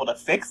not be able to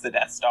fix the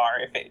Death Star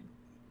if it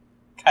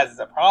causes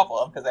a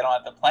problem, because they don't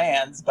have the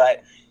plans,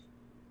 but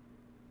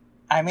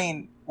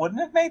wouldn't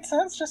it have made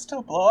sense just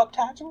to blow up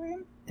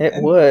Tatooine?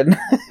 It would.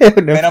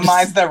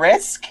 Minimize the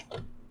risk?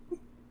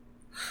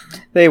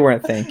 They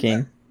weren't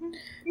thinking.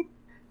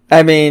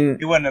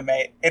 It wouldn't have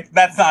made it.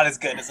 That's not as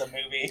good as a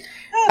movie.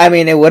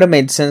 It would have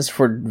made sense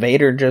for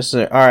Vader just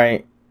to,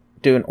 alright,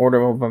 do an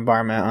order of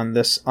bombardment on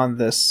this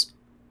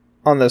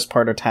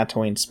part of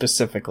Tatooine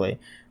specifically.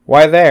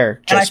 Why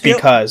there? Just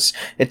because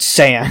it's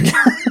sand.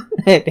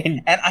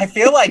 And I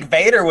feel like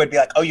Vader would be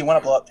like, "Oh, you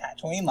want to blow up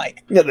Tatooine?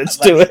 Yeah, let's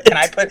do it. Can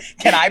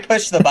I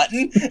push the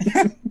button?"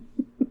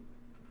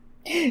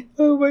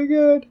 Oh my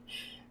god!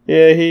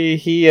 Yeah,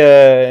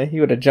 he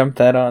would have jumped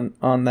that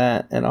on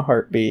that in a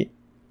heartbeat.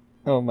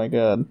 Oh my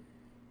god!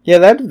 Yeah,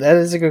 that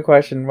is a good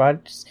question. Why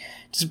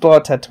just blow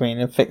out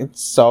Tatooine? It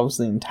solves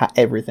the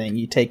everything.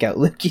 You take out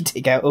Luke, you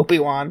take out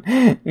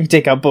Obi-Wan, you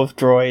take out both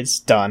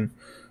droids. Done.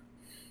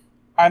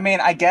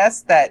 I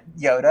guess that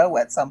Yoda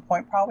at some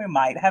point probably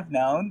might have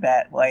known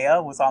that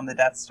Leia was on the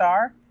Death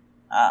Star,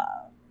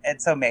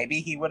 and so maybe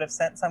he would have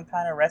sent some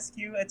kind of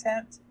rescue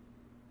attempt.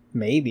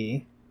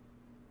 Maybe.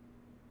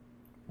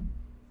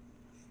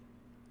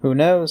 Who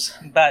knows?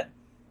 But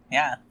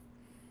yeah,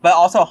 but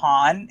also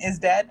Han is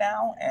dead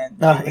now, and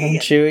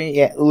Chewie.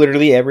 Yeah,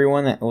 literally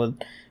everyone that was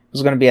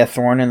going to be a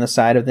thorn in the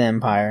side of the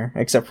Empire,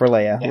 except for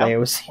Leia. Yep. Leia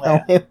was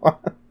the only one.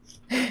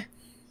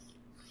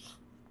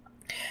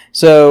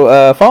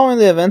 So, following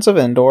the events of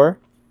Endor,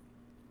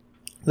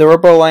 the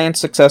Rebel Alliance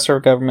successor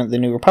government, the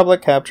New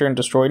Republic, captured and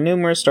destroyed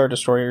numerous Star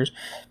Destroyers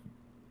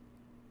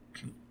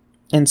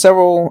in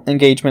several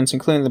engagements,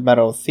 including the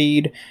Battle of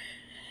Theed,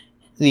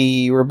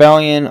 the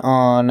rebellion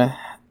on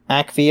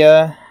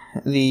Akvia,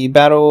 the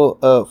battle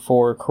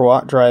for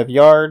Kruat Drive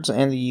Yards,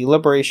 and the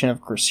liberation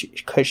of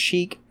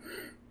Kashyyyk.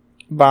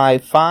 By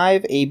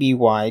 5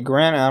 ABY,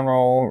 Grand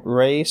Admiral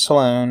Ray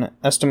Sloan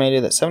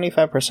estimated that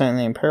 75% of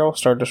the Imperial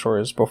Star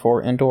Destroyers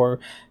before Endor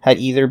had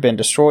either been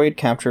destroyed,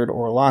 captured,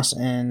 or lost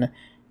in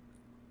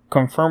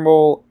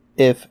confirmable,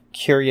 if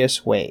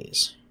curious,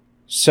 ways.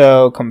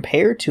 So,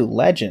 compared to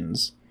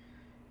Legends,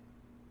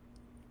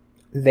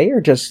 they are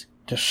just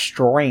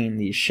destroying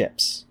these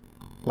ships,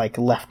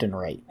 left and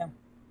right. Yeah.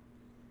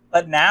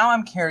 But now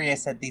I'm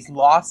curious at these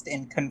lost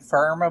in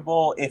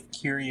confirmable, if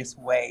curious,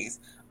 ways.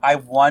 I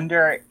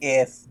wonder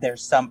if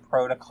there's some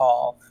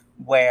protocol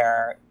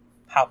where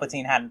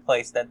Palpatine had in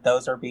place that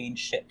those are being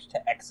shipped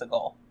to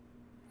Exegol.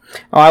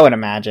 Oh, I would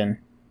imagine.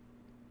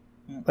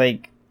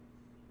 It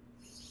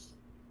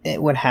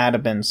would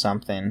have been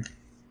something.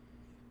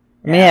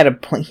 Yeah.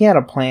 He had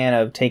a plan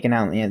of taking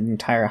out the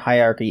entire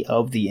hierarchy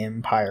of the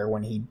Empire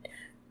when he,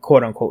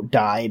 quote unquote,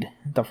 died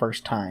the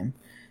first time.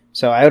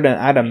 So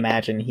I'd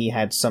imagine he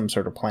had some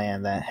sort of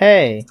plan that,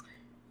 hey,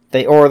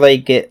 they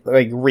get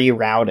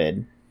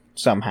rerouted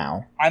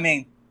somehow.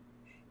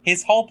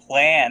 His whole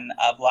plan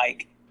of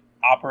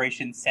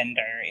Operation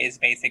Cinder is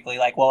basically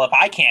well, if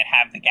I can't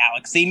have the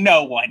galaxy,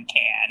 no one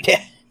can.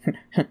 Yeah.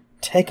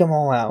 Take them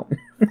all out.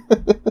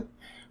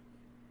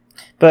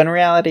 But in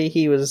reality,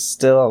 he was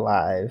still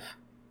alive.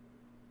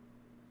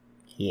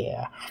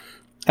 Yeah.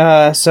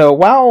 So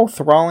while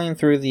trawling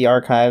through the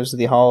archives of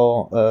the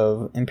Hall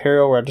of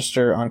Imperial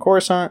Register on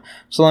Coruscant,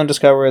 Sloan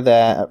discovered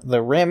that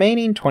the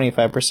remaining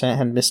 25%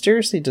 had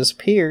mysteriously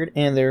disappeared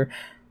and their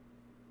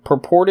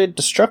purported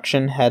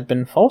destruction had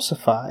been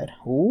falsified.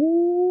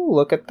 Ooh,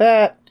 look at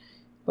that.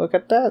 Look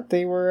at that.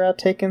 They were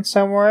taken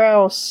somewhere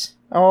else.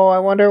 Oh, I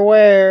wonder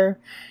where.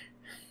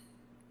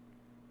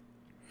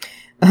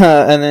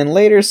 And then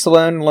later,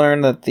 Sloan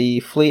learned that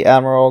the Fleet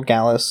Admiral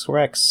Gallus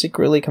Rex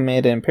secretly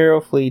commanded Imperial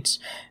fleets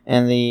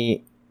and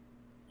the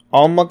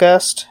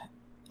Almagest,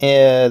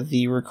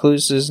 the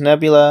Recluse's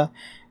Nebula,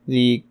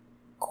 the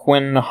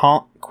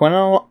Quinulon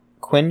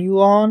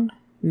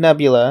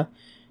Nebula,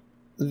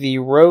 the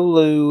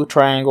Rolu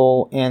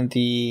Triangle, and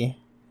the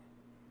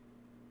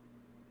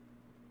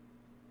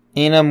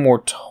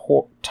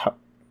Imatara.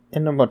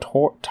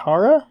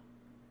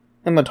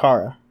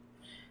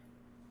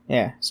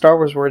 Yeah, Star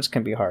Wars words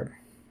can be hard.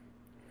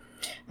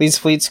 These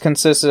fleets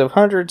consisted of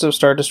hundreds of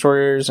Star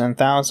Destroyers and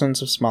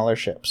thousands of smaller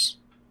ships.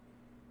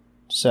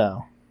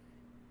 So,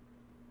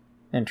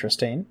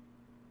 interesting.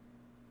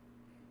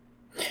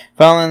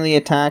 Following the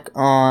attack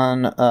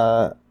on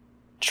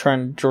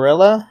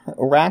Trandrilla,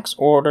 Rax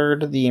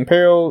ordered the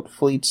Imperial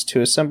fleets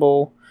to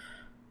assemble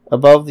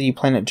above the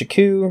planet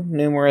Jakku.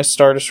 Numerous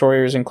Star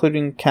Destroyers,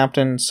 including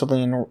Captain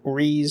Celine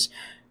Ree's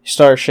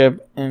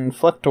Starship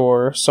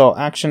Inflector, saw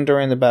action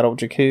during the Battle of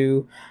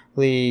Jakku,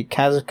 the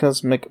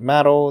cataclysmic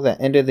battle that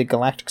ended the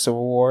Galactic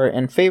Civil War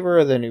in favor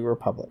of the New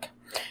Republic.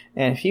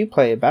 And if you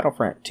play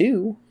Battlefront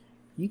 2,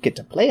 you get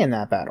to play in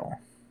that battle.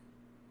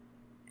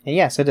 And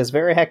yes, it is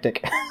very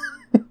hectic.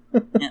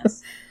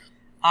 Yes.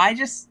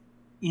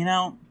 You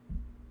know,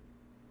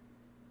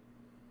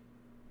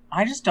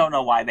 I just don't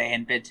know why they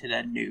invented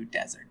a new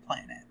desert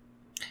planet.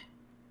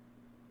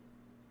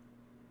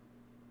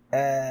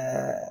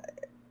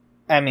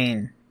 I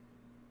mean,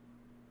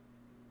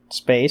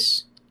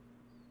 space.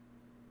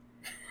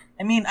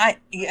 I mean,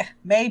 yeah,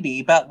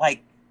 maybe, but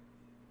like,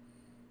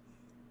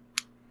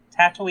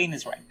 Tatooine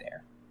is right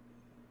there.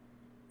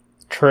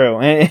 True,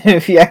 and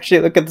if you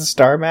actually look at the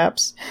star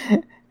maps,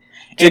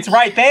 it's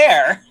right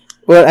there.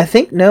 Well, I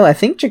think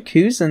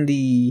Jakku's in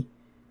the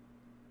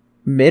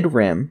mid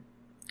rim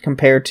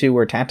compared to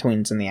where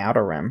Tatooine's in the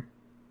outer rim.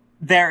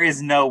 There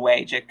is no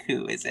way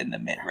Jakku is in the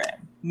mid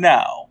rim.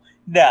 No,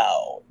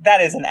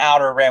 that is an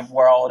outer rim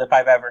world if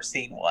I've ever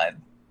seen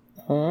one.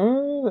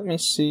 Let me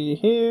see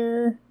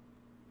here.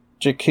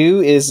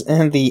 Jakku is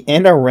in the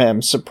inner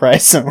rim,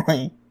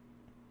 surprisingly.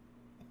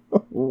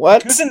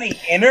 What? Jakku's in the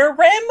inner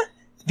rim?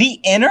 The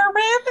inner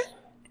rim?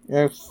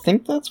 I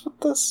think that's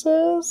what this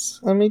says.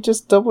 Let me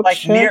just double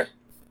check.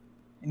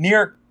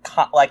 Near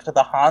like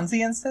the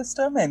Hansian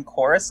system and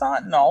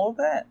Coruscant and all of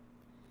that.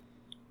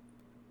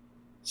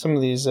 Some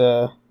of these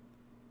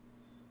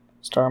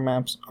star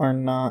maps are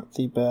not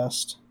the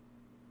best.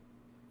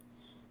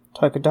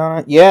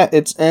 Takodana, yeah,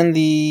 it's in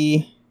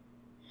the.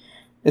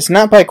 It's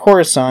not by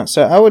Coruscant,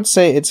 so I would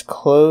say it's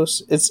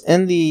close. It's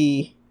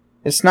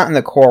not in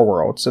the core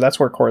world, so that's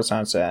where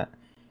Coruscant's at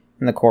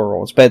in the core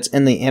worlds. But it's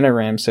in the inner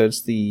rim, so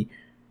it's the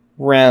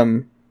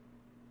rim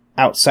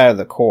outside of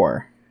the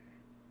core.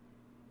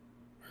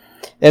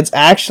 It's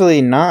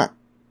actually not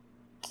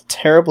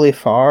terribly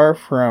far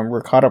from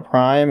Rakata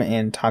Prime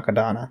and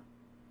Takodana.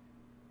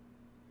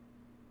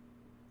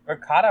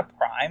 Rakata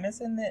Prime is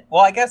in the...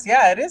 Well, I guess,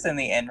 yeah, it is in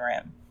the inner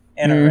rim,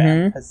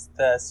 because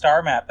the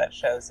star map that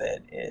shows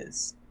it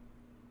is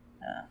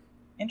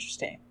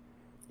interesting.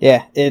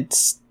 Yeah,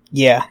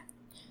 yeah.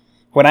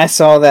 When I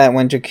saw that,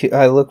 when Jakku,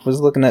 I was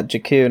looking at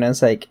Jakku, and I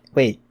was like,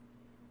 wait,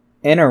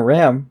 inner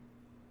rim?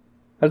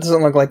 That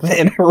doesn't look like the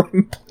inner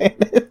rim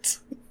planet.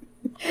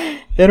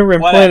 Inner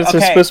rim planets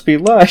are supposed to be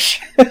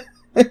lush.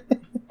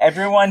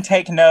 Everyone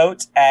take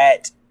note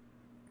at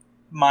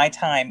my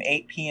time,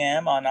 8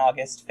 p.m. on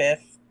August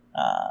 5th.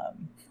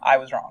 I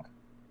was wrong.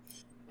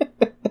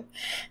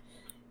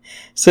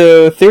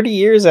 So, 30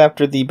 years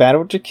after the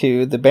Battle of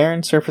Jakku, the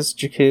barren surface of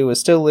Jakku was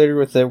still littered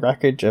with the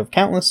wreckage of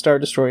countless Star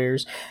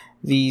Destroyers.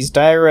 These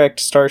direct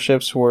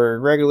starships were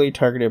regularly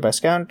targeted by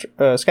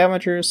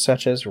scavengers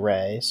such as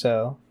Rey.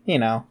 So,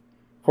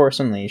 Force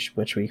Unleashed,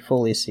 which we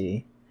fully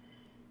see.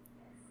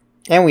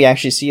 And we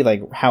actually see,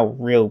 how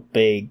real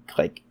big,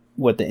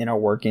 what the inner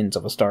workings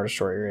of a Star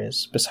Destroyer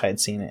is,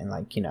 besides seeing it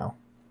in,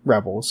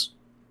 Rebels.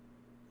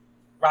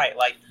 Right,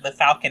 the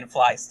Falcon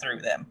flies through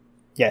them.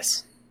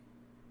 Yes.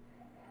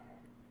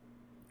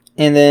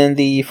 And then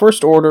the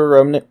First Order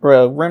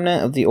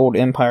remnant of the Old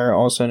Empire,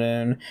 also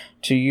known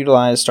to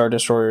utilize Star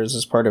Destroyers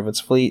as part of its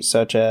fleet,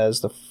 such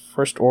as the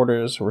First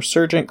Order's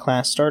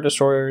Resurgent-class Star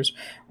Destroyers,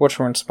 which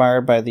were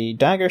inspired by the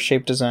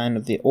dagger-shaped design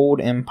of the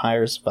Old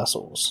Empire's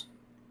vessels.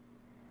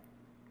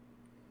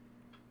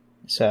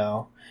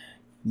 So,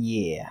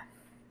 yeah.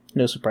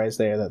 No surprise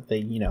there that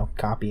they,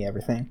 copy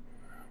everything.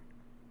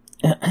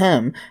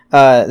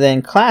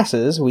 Then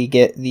classes, we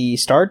get the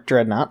Star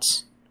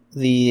Dreadnoughts.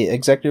 The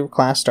Executive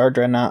Class Star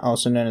Dreadnought,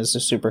 also known as the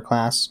Super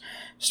Class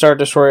Star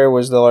Destroyer,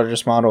 was the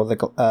largest model of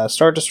the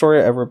Star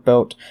Destroyer ever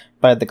built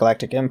by the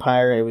Galactic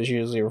Empire. It was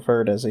usually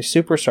referred as a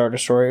Super Star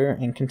Destroyer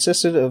and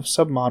consisted of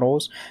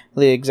submodels,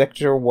 the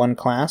Executor 1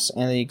 class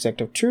and the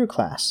Executive 2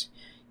 class.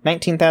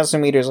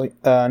 19,000 meters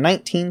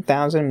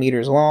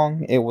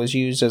long, it was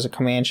used as a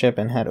command ship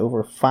and had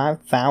over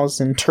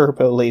 5,000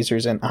 turbo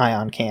lasers and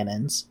ion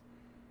cannons.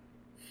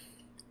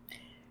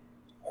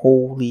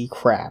 Holy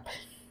crap.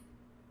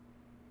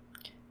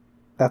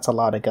 That's a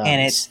lot of guns.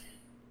 And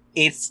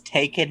it's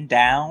taken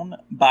down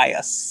by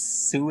a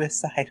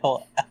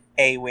suicidal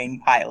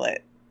A-Wing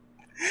pilot.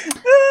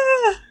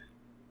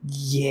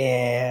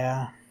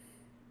 Yeah.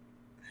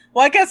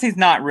 Well, I guess he's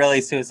not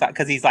really suicidal,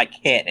 because he's,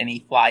 hit and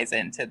he flies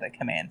into the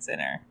command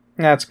center.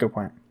 That's a good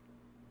point.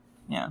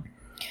 Yeah.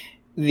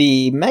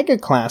 The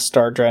Mega-class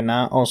Star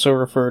Dreadnought, also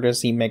referred as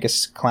the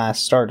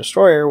Mega-class Star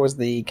Destroyer, was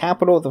the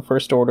capital of the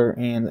First Order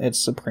and its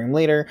supreme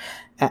leader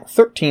at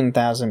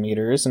 13,000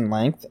 meters in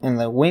length and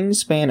the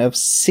wingspan of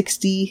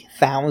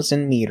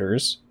 60,000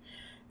 meters.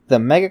 The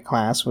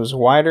Mega-class was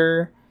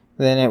wider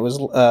than it was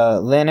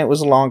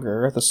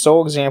longer. The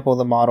sole example of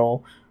the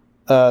model,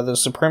 the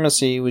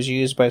supremacy, was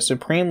used by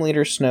Supreme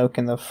Leader Snoke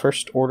in the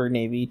First Order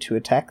Navy to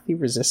attack the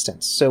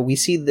Resistance. So we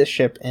see this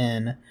ship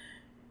in...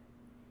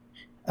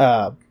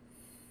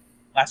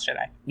 Last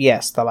Jedi.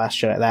 Yes, The Last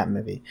Jedi, that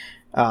movie.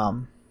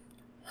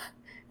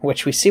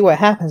 Which we see what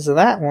happens to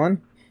that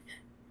one.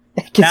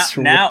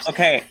 Now,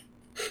 okay.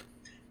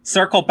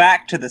 Circle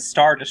back to the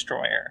Star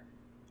Destroyer.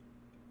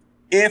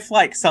 If,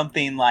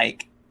 something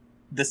like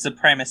the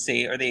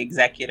Supremacy or the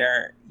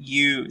Executor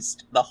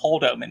used the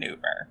Holdo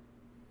maneuver.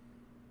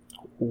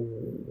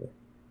 Ooh.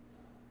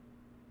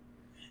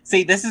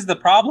 See, this is the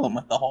problem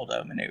with the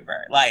Holdo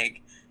maneuver.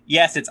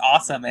 Yes, it's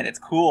awesome and it's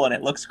cool and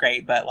it looks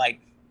great, but,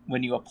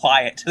 when you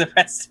apply it to the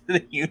rest of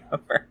the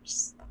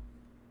universe.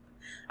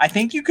 I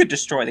think you could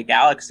destroy the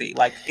galaxy.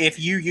 Like, if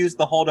you use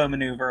the Holdo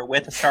maneuver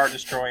with a Star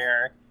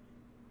Destroyer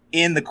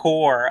in the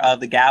core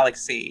of the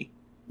galaxy...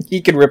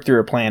 You could rip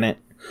through a planet.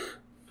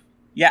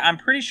 Yeah, I'm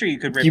pretty sure you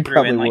could rip you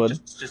through and, like, would.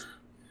 just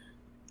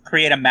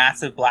create a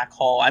massive black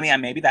hole. I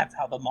mean, maybe that's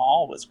how the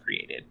Maul was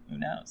created. Who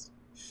knows?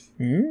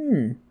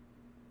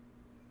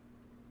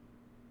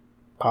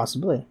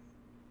 Possibly.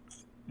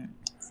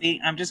 See,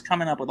 I'm just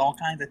coming up with all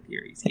kinds of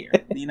theories here.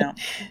 You know,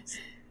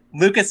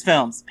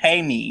 Lucasfilms,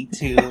 pay me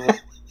to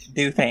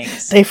do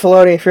things. Dave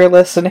Filoni, if you're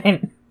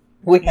listening,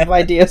 we have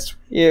ideas for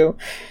you.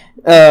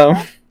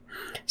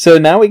 So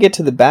now we get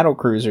to the battle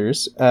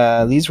cruisers.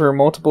 These were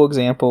multiple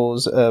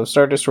examples of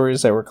Star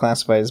Destroyers that were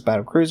classified as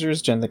battle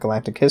cruisers during the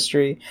galactic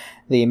history.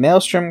 The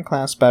Maelstrom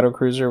class battle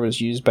cruiser was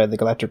used by the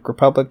Galactic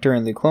Republic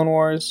during the Clone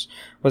Wars,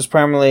 was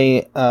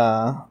primarily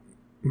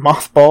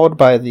mothballed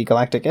by the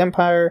Galactic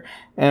Empire,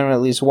 and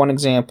at least one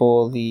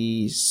example,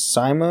 the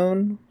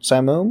Simone,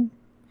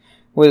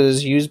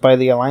 was used by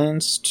the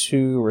Alliance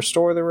to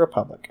restore the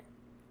Republic.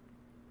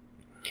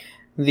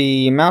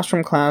 The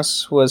Maelstrom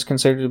class was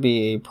considered to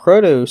be a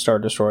proto-Star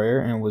Destroyer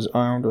and was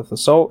armed with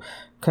assault,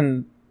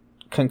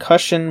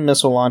 concussion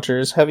missile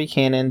launchers, heavy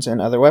cannons,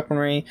 and other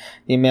weaponry.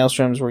 The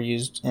Maelstroms were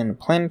used in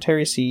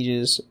planetary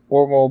sieges,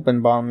 orbital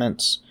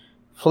bombardments,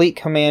 fleet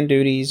command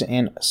duties,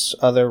 and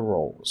other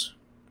roles.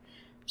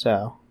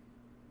 So,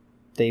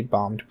 they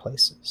bombed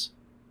places.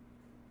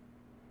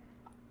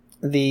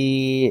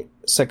 The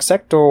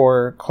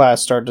Sector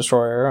class Star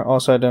Destroyer,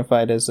 also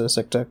identified as the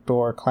Sector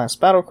class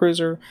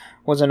battlecruiser,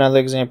 was another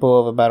example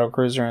of a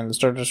battlecruiser in the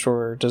Star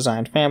Destroyer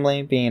designed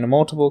family, being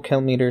multiple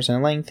kilometers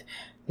in length.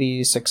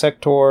 The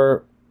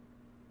Sector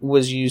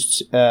was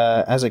used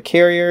as a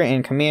carrier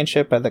and command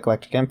ship by the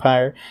Galactic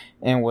Empire,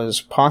 and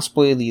was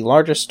possibly the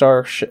largest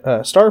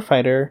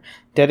starfighter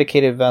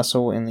dedicated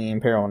vessel in the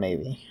Imperial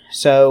Navy.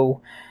 So,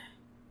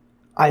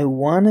 I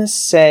want to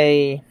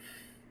say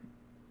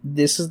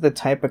this is the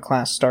type of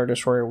class Star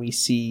Destroyer we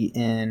see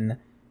in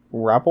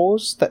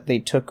Rebels that they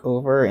took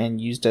over and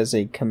used as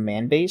a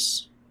command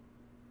base.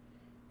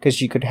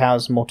 Because you could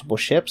house multiple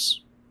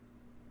ships.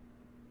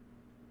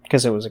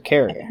 Because it was a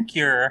carrier.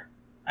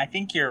 I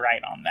think you're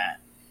right on that.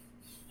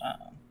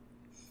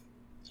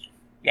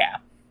 Yeah.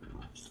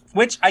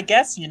 Which, I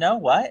guess, you know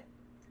what?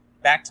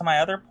 Back to my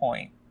other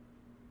point.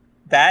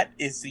 That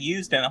is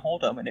used in a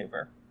Holdo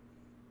maneuver.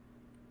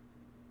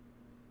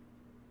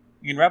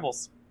 In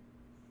Rebels.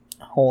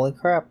 Holy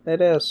crap, it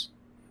is.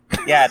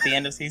 Yeah, at the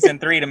end of season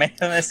 3 to make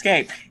them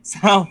escape.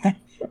 So,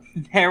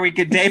 there we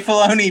go. Dave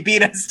Filoni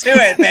beat us to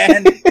it,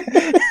 man.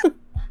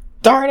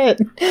 Darn it!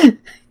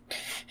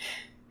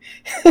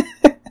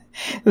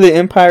 The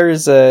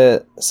Empire's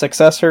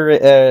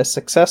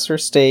successor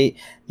state,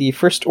 the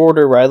First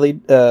Order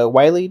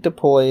widely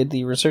deployed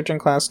the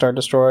Resurgent-class Star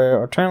Destroyer,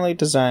 alternately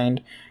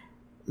designed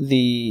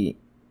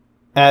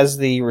as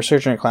the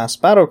Resurgent-class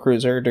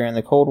battlecruiser during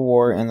the Cold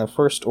War and the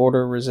First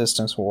Order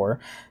Resistance War.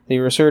 The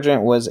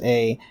Resurgent was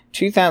a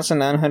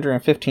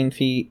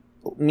 2,915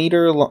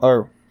 meter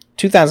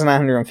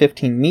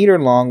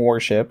long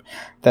warship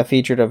that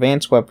featured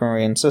advanced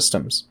weaponry and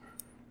systems.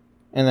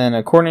 And then,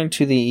 according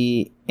to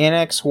the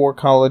Annex War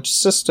College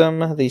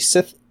system, the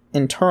Sith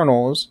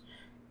internals,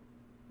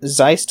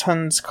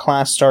 Zeitun's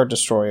class Star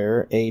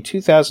Destroyer, a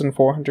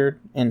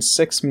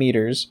 2,406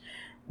 meters,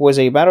 was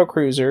a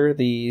battlecruiser.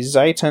 The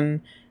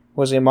Zeitun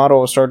was a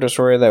model of Star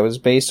Destroyer that was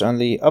based on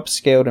the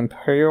upscaled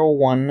Imperial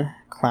 1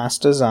 class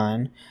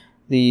design.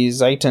 The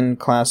Zeitun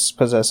class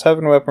possessed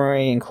heavy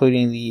weaponry,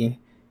 including the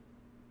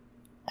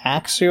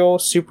axial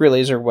super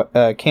laser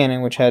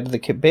cannon, which had the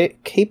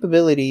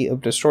capability of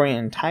destroying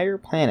entire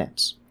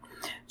planets.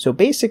 So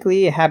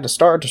basically, it had a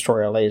Star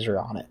Destroyer laser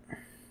on it.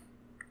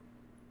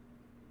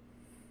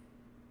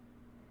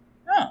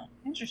 Oh,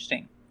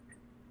 interesting.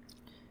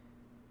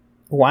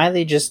 Why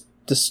they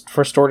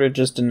First Order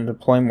just didn't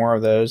deploy more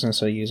of those, and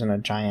so using a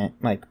giant,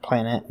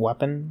 planet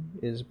weapon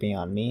is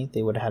beyond me.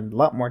 They would have had a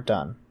lot more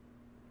done,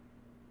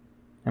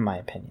 in my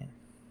opinion.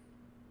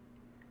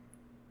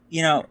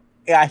 You know,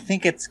 I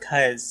think it's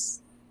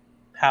because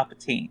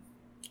Palpatine,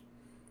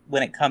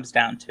 when it comes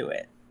down to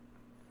it,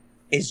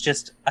 is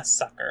just a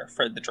sucker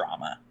for the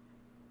drama.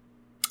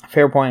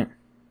 Fair point.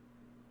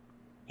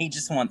 He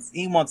wants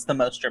the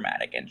most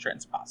dramatic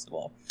entrance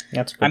possible.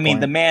 That's a good point.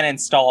 The man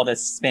installed a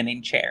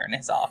spinning chair in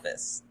his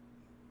office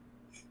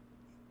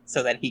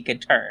so that he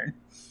could turn.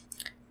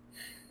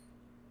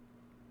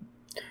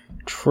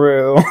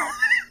 True.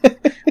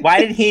 Why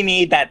did he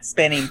need that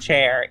spinning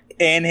chair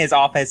in his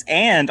office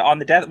and on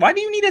the Death? Why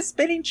do you need a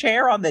spinning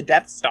chair on the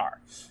Death Star?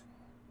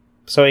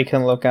 So he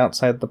can look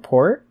outside the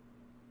port?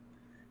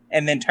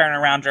 And then turn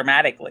around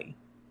dramatically.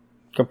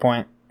 Good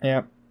point.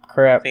 Yep.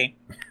 Crap. See?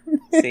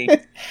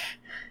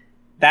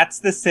 That's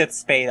the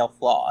Sith's fatal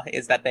flaw,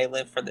 is that they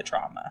live for the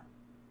trauma.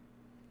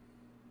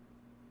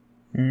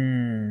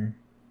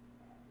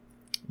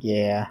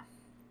 Yeah.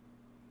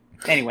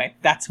 Anyway,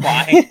 that's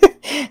why.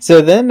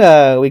 So then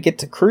we get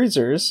to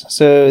cruisers.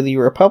 So the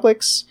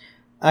Republic's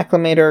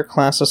Acclimator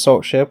class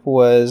assault ship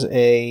was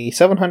a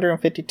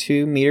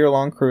 752 meter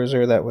long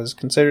cruiser that was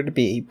considered to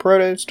be a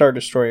proto Star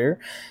Destroyer.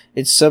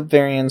 Its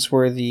subvariants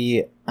were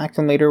the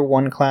Acclimator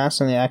 1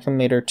 class and the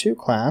Acclimator 2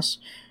 class,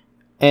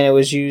 and it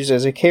was used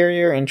as a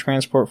carrier and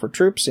transport for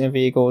troops and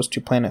vehicles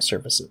to planet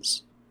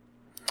surfaces.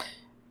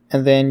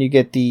 And then you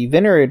get the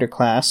Venator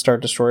class Star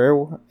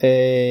Destroyer,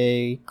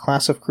 a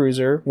class of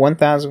cruiser,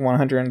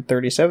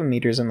 1,137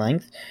 meters in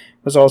length,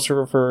 was also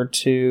referred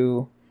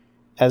to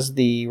as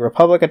the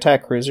Republic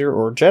Attack Cruiser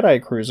or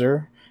Jedi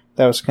Cruiser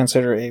that was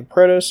considered a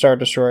proto-Star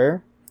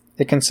Destroyer.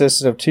 It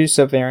consisted of two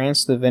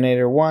subvariants, the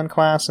Venator 1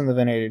 class and the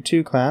Venator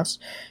 2 class,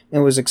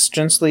 and was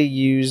extensively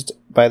used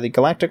by the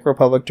Galactic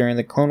Republic during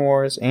the Clone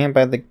Wars and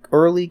by the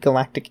early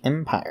Galactic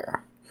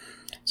Empire.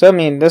 So, I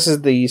mean, this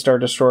is the Star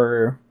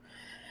Destroyer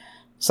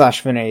 /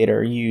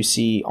 Venator you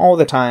see all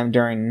the time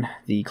during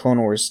the Clone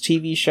Wars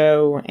TV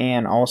show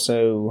and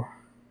also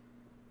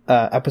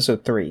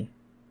Episode 3.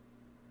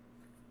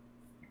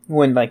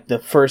 When, like, the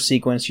first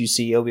sequence you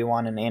see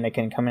Obi-Wan and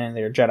Anakin coming in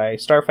their Jedi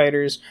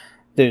Starfighters,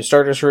 the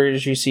Star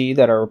Destroyers you see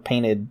that are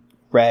painted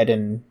red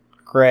and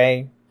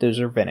gray, those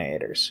are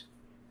Venators.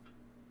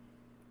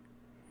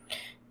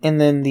 And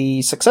then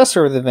the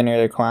successor of the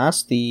Venator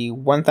class, the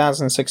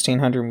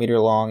 1,1600 meter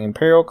long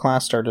Imperial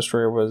class Star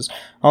Destroyer, was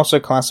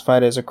also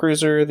classified as a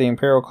cruiser. The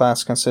Imperial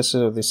class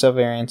consisted of the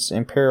subvariants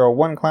Imperial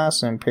 1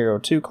 class and Imperial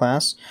 2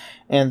 class,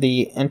 and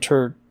the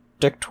Interdictor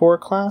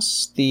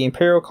class. The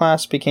Imperial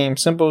class became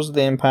symbols of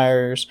the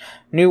Empire's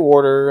new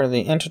order.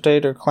 The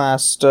Interdictor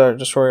class Star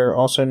Destroyer,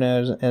 also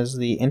known as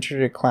the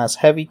Interdictor class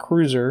Heavy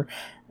Cruiser,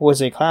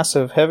 was a class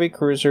of heavy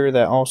cruiser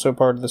that also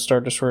part of the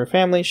Star Destroyer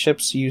family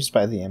ships used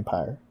by the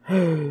Empire.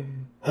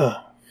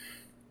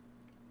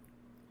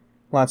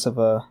 Lots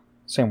of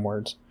same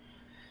words.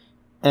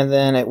 And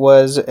then it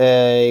was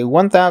a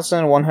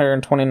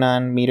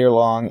 1,129 meter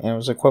long and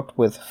was equipped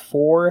with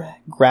 4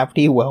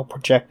 gravity well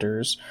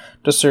projectors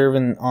to serve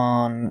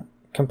on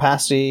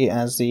capacity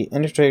as the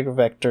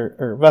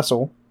Interdictor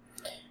vessel.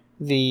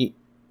 The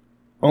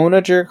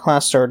Onager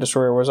class Star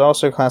Destroyer was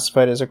also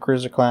classified as a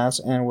cruiser class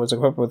and was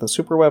equipped with a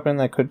super weapon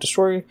that could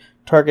destroy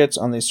targets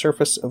on the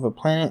surface of a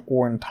planet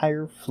or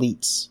entire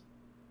fleets.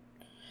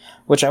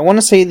 Which I want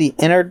to say the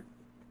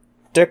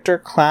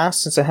Interdictor class,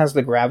 since it has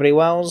the gravity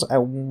wells, I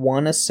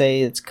want to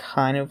say it's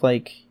kind of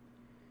like...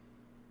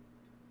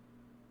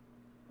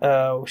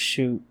 Oh,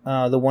 shoot.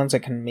 The ones that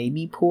can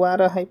maybe pull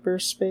out of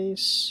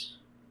hyperspace?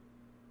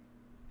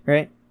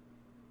 Right?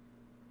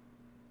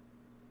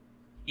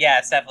 Yeah,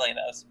 it's definitely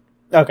those.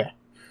 Okay.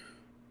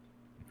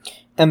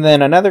 And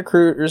then another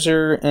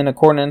cruiser in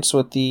accordance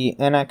with the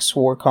NX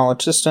War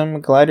College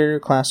system, Gladiator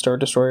class Star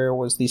Destroyer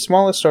was the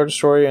smallest Star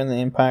Destroyer in the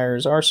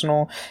Empire's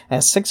arsenal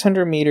at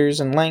 600 meters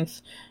in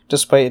length.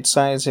 Despite its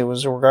size, it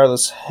was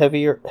regardless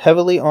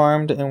heavily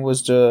armed and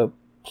was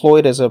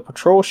deployed as a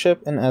patrol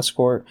ship and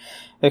escort.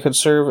 It could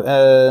serve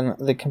in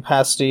the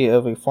capacity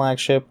of a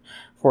flagship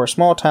for a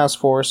small task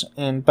force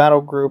and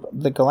battle group.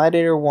 The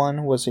Gladiator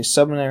 1 was a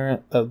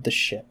submarine of the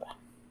ship.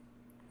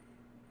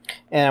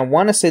 And I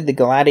want to say the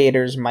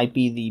Gladiators might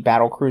be the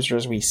battle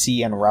cruisers we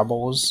see in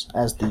Rebels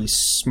as the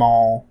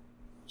small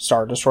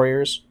Star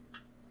Destroyers.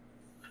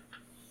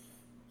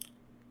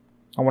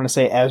 I want to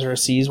say Ezra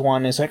sees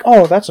one and is like,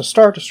 oh, that's a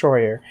Star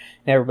Destroyer.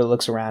 And everybody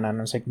looks around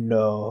and is like,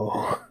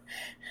 no,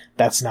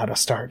 that's not a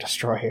Star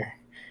Destroyer.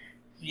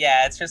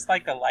 Yeah, it's just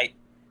like a light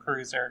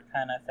cruiser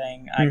kind of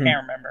thing. I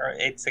can't remember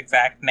its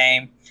exact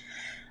name.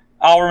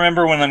 I'll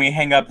remember when we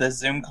hang up this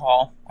Zoom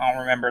call. I'll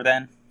remember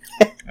then.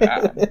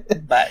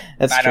 But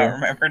I don't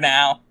remember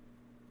now.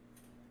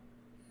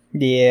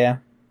 Yeah.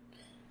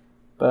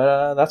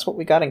 But that's what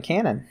we got in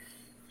canon.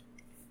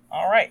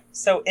 Alright,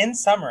 so in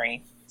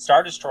summary,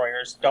 Star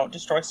Destroyers don't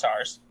destroy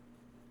stars.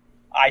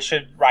 I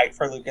should write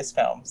for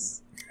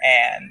Lucasfilms.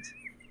 And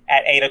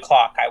at 8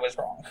 o'clock I was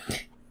wrong.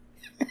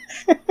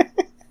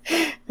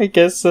 I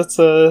guess that's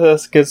a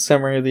good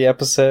summary of the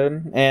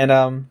episode.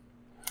 And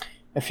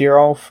if you're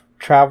all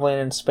traveling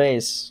in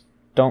space,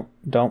 don't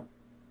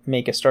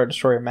make a Star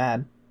Destroyer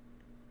mad,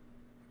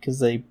 because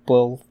they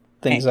blow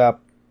things up.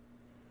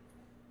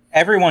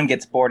 Everyone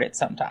gets bored at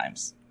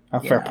sometimes. A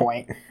fair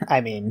point.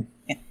 I mean,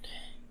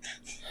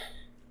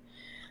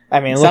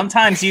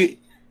 sometimes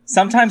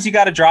you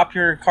got to drop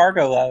your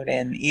cargo load,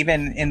 and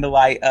even in the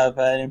light of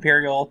an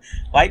Imperial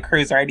light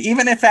cruiser, and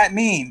even if that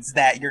means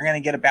that you're going to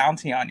get a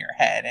bounty on your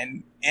head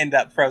and end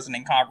up frozen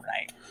in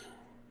carbonite.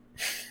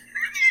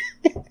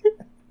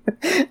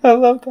 I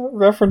love that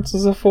reference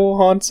as a full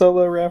Han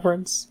Solo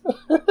reference.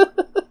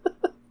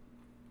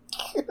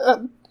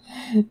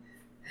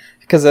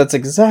 Because that's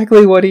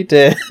exactly what he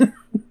did.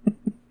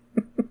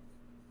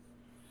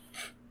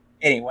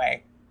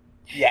 Anyway,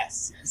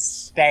 yes,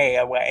 stay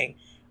away.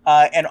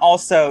 And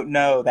also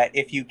know that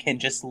if you can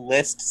just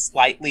list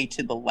slightly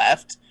to the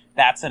left,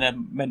 that's a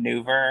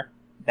maneuver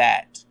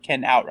that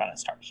can outrun a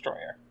Star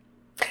Destroyer.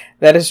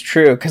 That is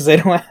true, because they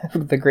don't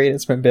have the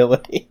greatest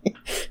mobility.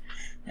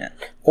 Yeah.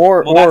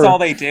 Well, that's all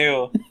they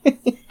do.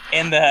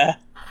 In A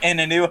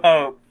New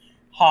Hope,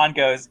 Han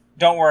goes,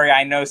 "Don't worry,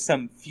 I know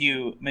some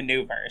few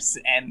maneuvers,"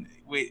 and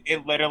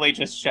it literally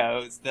just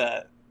shows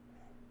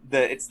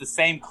it's the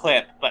same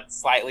clip, but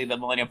slightly the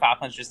Millennium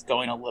Falcon's just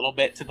going a little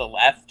bit to the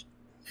left.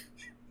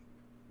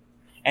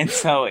 And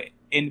so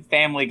in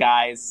Family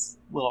Guy's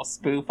little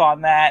spoof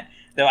on that,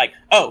 they're like,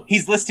 "Oh,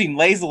 he's listing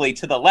lazily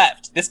to the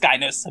left. This guy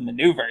knows some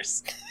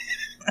maneuvers."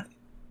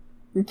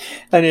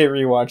 I need to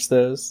rewatch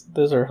those.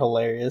 Those are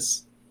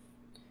hilarious.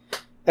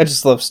 I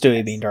just love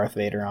Stewie being Darth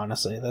Vader,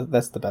 honestly.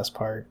 That's the best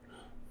part.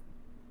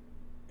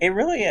 It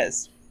really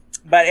is.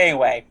 But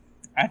anyway,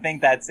 I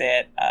think that's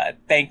it.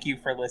 Thank you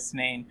for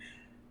listening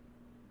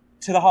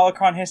to the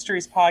Holocron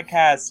Histories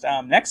podcast.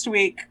 Next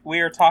week,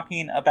 we are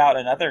talking about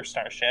another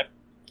starship,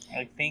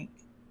 I think.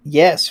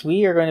 Yes,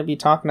 we are going to be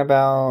talking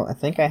about, I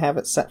think I have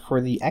it set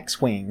for the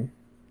X-Wing.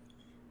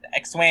 The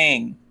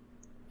X-Wing.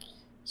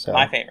 So,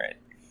 my favorite.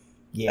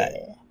 Yeah.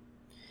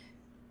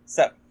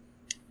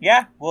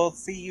 Yeah, we'll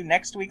see you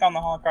next week on the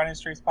Holocron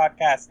Histories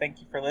podcast. Thank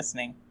you for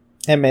listening.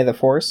 And may the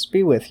Force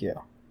be with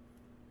you.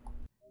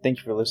 Thank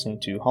you for listening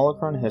to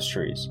Holocron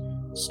Histories,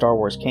 Star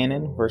Wars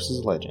Canon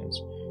versus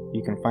Legends.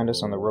 You can find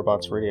us on the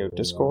Robots Radio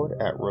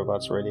Discord at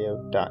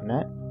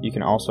robotsradio.net. You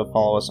can also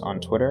follow us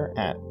on Twitter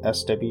at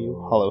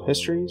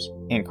SWHoloHistories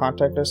and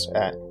contact us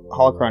at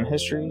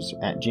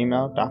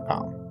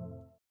holocronhistories@gmail.com.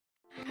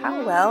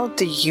 How well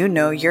do you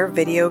know your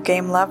video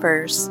game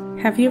lovers?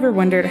 Have you ever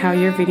wondered how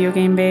your video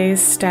game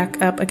bays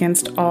stack up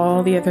against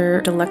all the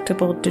other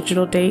delectable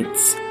digital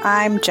dates?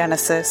 I'm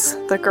Genesis,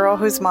 the girl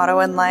whose motto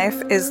in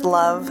life is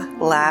love,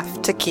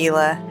 laugh,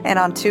 tequila. And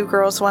on Two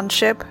Girls, One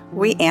Ship,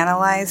 we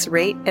analyze,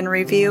 rate, and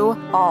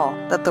review all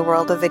that the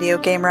world of video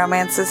game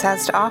romances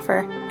has to offer.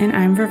 And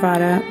I'm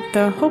Vervada,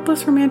 the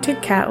hopeless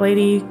romantic cat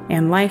lady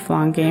and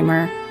lifelong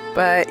gamer.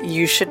 But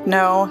you should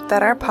know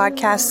that our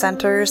podcast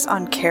centers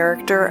on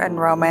character and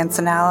romance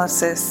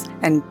analysis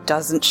and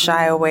doesn't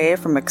shy away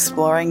from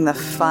exploring the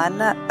fun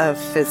of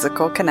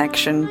physical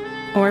connection.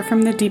 Or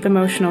from the deep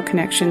emotional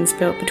connections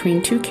built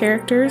between two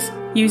characters,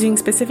 using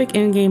specific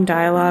in-game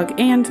dialogue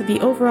and the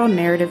overall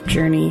narrative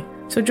journey.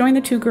 So join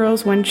the Two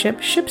Girls, One Ship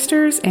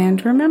shipsters,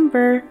 and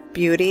remember,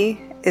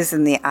 beauty is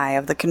in the eye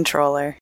of the controller.